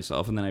email to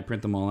myself and then I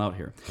print them all out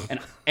here.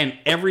 And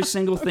every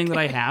single thing that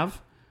I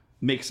have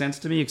makes sense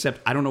to me,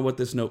 except I don't know what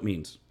this note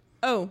means.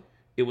 Oh,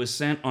 It was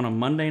sent on a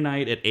Monday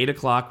night at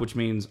 8:00, which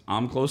means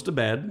I'm close to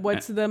bed.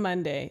 what's the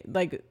Monday?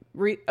 Like,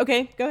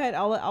 okay, go ahead.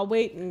 I'll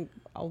wait and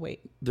I'll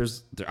wait.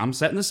 I'm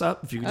setting this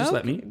up. If you could just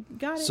let me. Okay,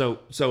 got it.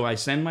 So I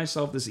send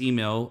myself this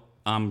email.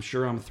 I'm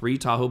sure I'm 3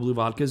 Tahoe Blue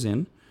vodkas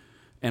in,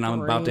 and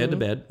I'm about to head to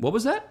bed. What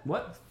was that?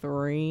 What?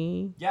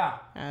 3 Yeah.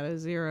 out of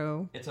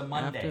 0. It's a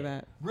Monday. After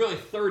that. Really,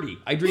 30.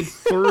 I drink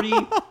 30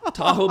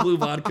 Tahoe Blue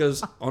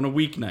vodkas on a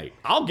weeknight.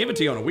 I'll give it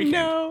to you on a weekend.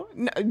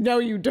 No,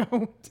 you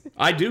don't.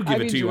 I do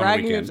give it to you on a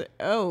dragging weekend. it-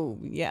 Oh,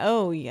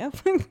 yeah.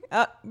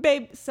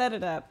 Babe, set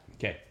it up.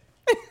 Okay.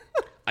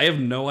 I have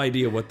no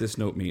idea what this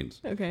note means.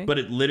 Okay. But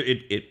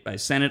I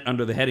sent it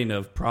under the heading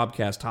of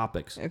Probcast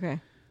Topics. Okay.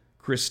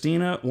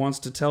 Christina wants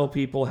to tell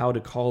people how to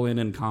call in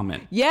and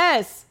comment.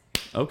 Yes.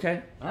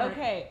 Okay. All right.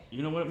 Okay.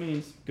 You know what it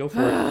means. Go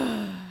for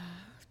it.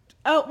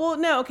 Oh, well,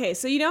 no. Okay.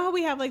 So you know how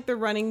we have like the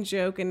running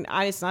joke, and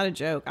it's not a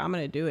joke. I'm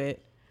going to do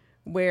it.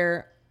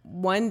 Where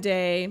one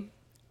day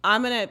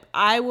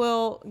I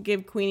will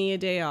give Queenie a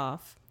day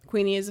off.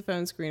 Queenie is a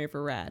phone screener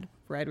for Rad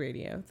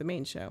Radio, the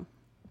main show.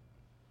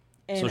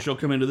 And So she'll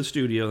come into the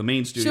studio, the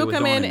main studio. she'll with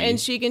come Dawn in me. and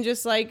she can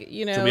just like,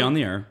 She'll be on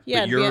the air,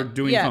 but you're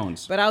doing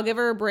phones. But I'll give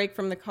her a break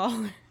from the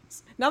callers.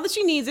 Not that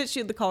she needs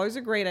it. The callers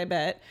are great, I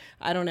bet.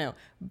 I don't know.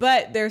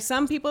 But there's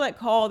some people that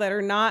call that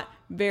are not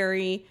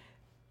very...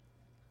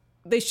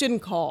 They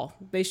shouldn't call.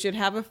 They should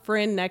have a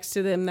friend next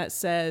to them that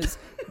says,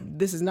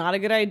 this is not a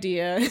good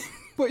idea.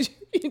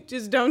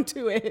 Just don't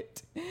do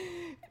it.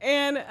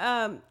 And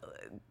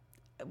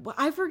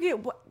I forget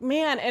what,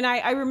 man, and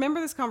I remember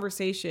this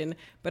conversation,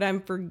 but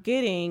I'm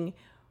forgetting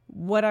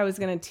what I was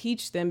going to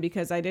teach them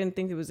because I didn't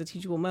think it was a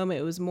teachable moment.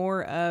 It was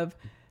more of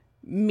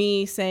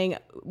me saying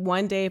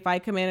one day if I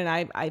come in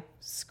and I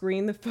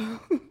screen the phones,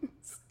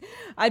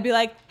 I'd be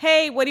like,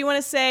 hey, what do you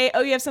want to say?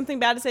 Oh, you have something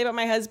bad to say about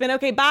my husband?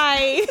 Okay,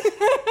 bye.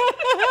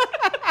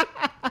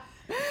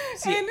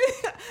 See,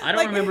 I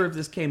don't remember if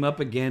this came up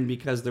again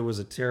because there was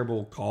a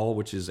terrible call,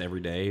 which is every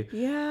day.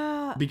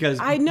 Yeah. Because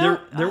I know.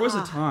 there was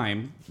a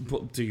time,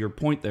 to your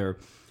point there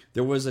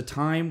was a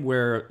time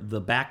where the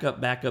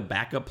backup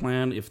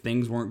plan, if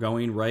things weren't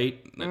going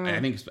right, I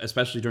think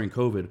especially during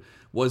COVID,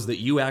 was that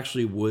you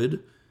actually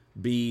would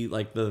be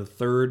like the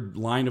third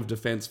line of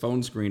defense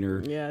phone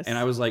screener. Yes. And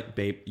I was like,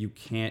 babe, you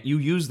can't. You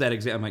use that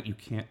example. I'm like, you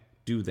can't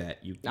do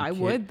that. You I can't.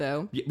 would,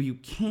 though. You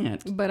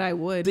can't. But I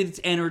would.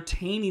 It's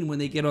entertaining when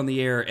they get on the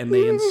air and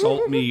they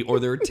insult me or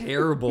they're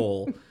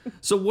terrible.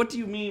 So what do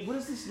you mean? What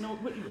is this? No,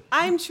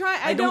 I'm trying.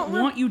 I don't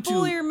want you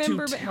fully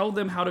remember. to tell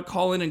them how to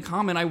call in and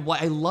comment.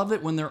 I love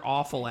it when they're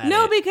awful at it.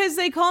 No, because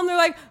they call and they're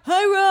like,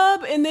 "Hi,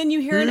 Rob," and then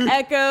you hear an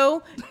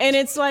echo, and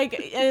it's like,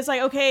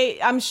 okay,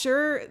 I'm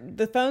sure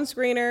the phone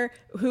screener,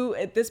 who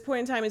at this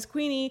point in time is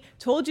Queenie,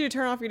 told you to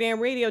turn off your damn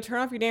radio. Turn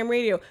off your damn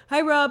radio.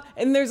 Hi, Rob,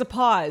 and there's a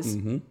pause.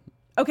 Mm-hmm.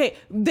 Okay,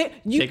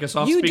 take us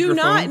off you do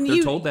not.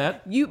 They're told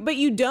that. But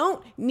you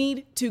don't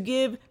need to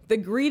give the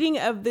greeting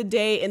of the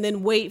day and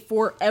then wait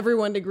for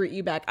everyone to greet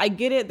you back. I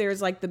get it.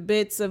 There's like the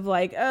bits of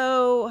like,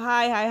 oh,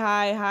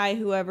 hi,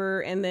 whoever,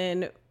 and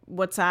then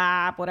what's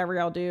up, whatever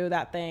y'all do,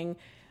 that thing.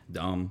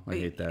 Dumb. I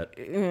hate that.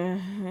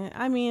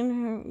 I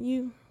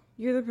mean,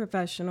 you're the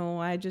professional.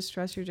 I just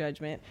trust your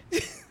judgment.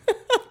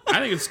 I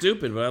think it's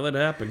stupid, but I let it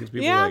happen because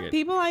people like it.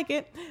 People like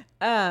it.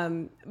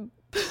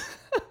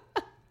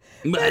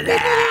 People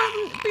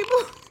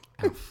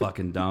How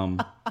fucking dumb.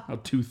 How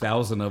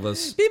 2,000 of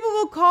us. People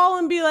will call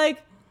and be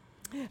like,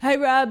 "Hi,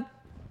 Rob.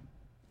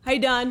 Hi,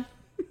 Don.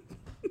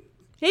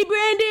 Hey,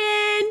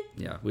 Brandon."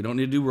 Yeah, we don't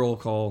need to do roll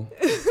call.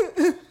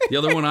 The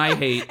other one I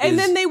hate and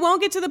then they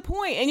won't get to the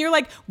point, and you're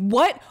like,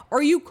 "What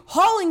are you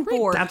calling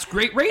for?" That's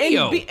great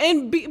radio.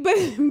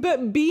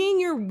 But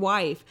being your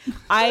wife,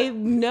 I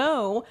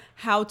know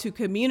how to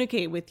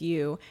communicate with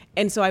you,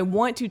 and so I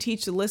want to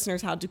teach the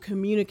listeners how to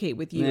communicate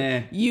with you.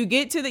 Nah. You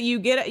get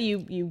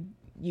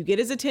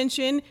his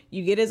attention,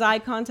 you get his eye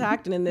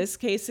contact, and in this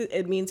case,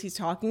 it means he's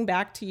talking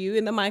back to you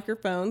in the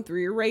microphone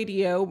through your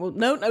radio. Well,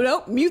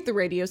 no, mute the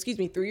radio,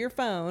 through your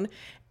phone.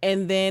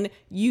 And then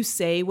you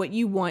say what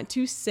you want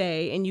to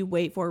say, and you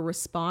wait for a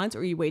response,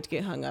 or you wait to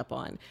get hung up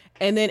on.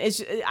 And then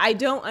I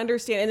don't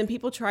understand. And then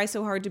people try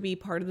so hard to be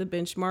part of the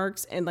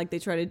benchmarks, and like they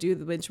try to do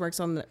the benchmarks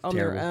on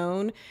their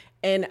own.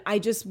 And I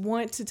just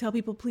want to tell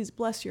people, please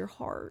bless your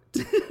heart.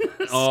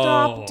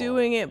 Stop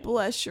doing it.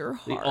 Bless your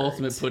heart. The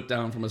ultimate put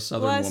down from a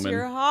Southern woman. Bless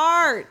your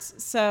heart.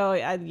 So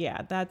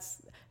yeah,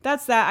 that's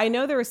that. I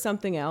know there was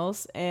something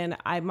else, and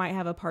I might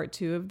have a part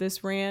 2 of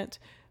this rant.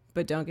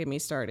 But don't get me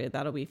started.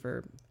 That'll be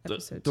for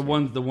episode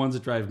 2. The ones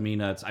that drive me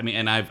nuts. I mean,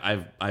 and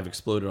I've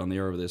exploded on the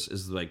air over this.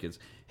 Is like it's,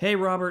 "Hey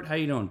Robert, how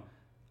you doing?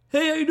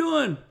 Hey, how you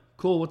doing?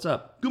 Cool. What's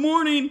up? Good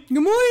morning.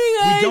 Good morning,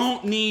 guys. We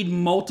don't need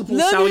multiple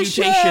Love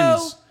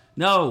salutations.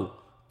 No,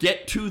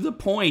 get to the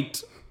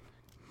point.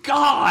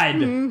 God.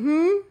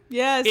 Mm-hmm.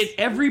 Yes.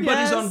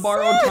 Everybody's on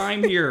borrowed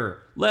time here.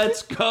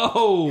 Let's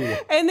go.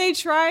 And they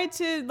try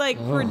to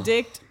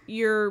predict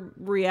your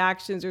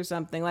reactions or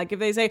something. Like if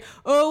they say,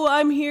 "Oh,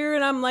 I'm here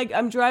and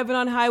I'm driving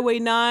on Highway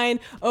 9.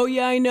 Oh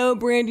yeah, I know,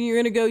 Brandon, you're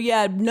gonna go,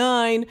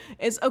 9.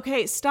 It's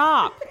okay.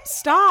 Stop.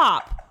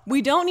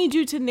 We don't need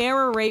you to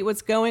narrate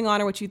what's going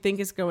on or what you think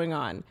is going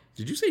on.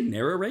 Did you say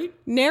narrate?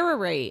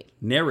 Narrate.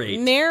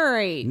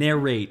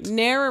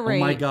 Oh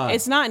my God.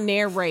 It's not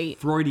narrate.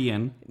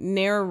 Freudian.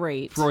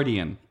 Narrate.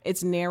 Freudian.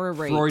 It's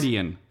narrate.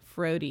 Freudian.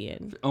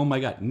 Oh my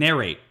God.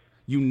 Narrate.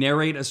 You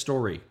narrate a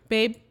story.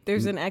 Babe,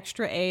 there's an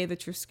extra A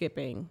that you're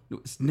skipping.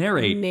 It's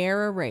narrate.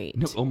 Narrate.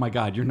 No, oh my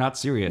God, you're not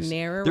serious.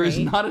 Narrate. There is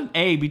not an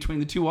A between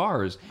the 2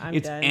 R's.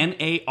 It's done.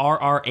 Narrate.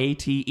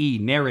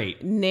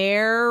 Narrate.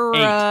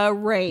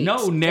 Narrate.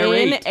 No,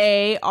 narrate.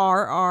 Narrate.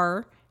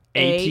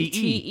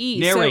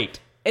 Narrate.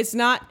 So it's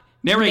not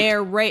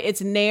narrate.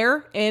 It's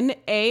nar.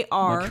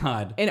 N-A-R. Oh my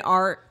God. And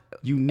R.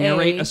 You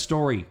narrate a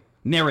story.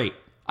 Narrate.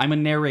 I'm a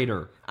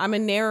narrator. I'm a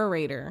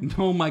narrator.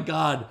 Oh my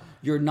God.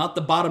 You're not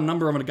the bottom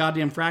number of a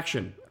goddamn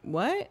fraction.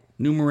 What?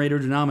 Numerator,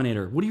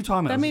 denominator. What are you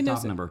talking about? That's the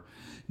top number.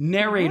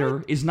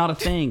 Narrator is not a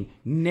thing.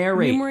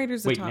 Narrate.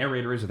 Numerator's the top.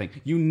 Narrator is a thing.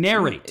 You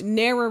narrate.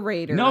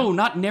 Narrator. No,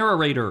 not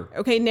narrator.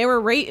 Okay,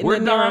 narrate and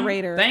then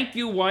narrator. Thank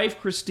you, wife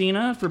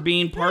Christina, for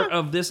being part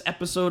of this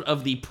episode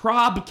of the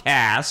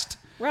Probcast.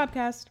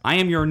 Robcast. I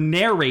am your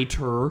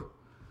narrator.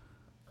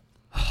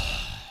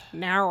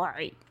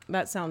 Narrate.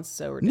 That sounds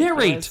so ridiculous.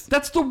 Narrate.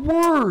 That's the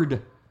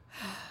word.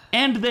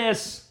 End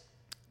this.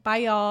 Bye,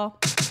 y'all.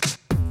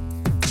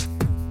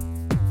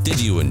 Did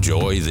you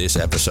enjoy this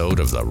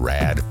episode of the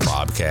Rad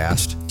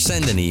Probcast?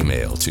 Send an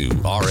email to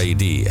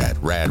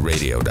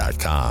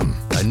rad@radradio.com.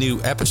 A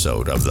new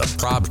episode of the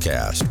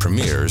Probcast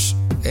premieres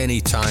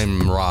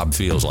anytime Rob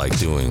feels like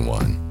doing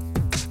one.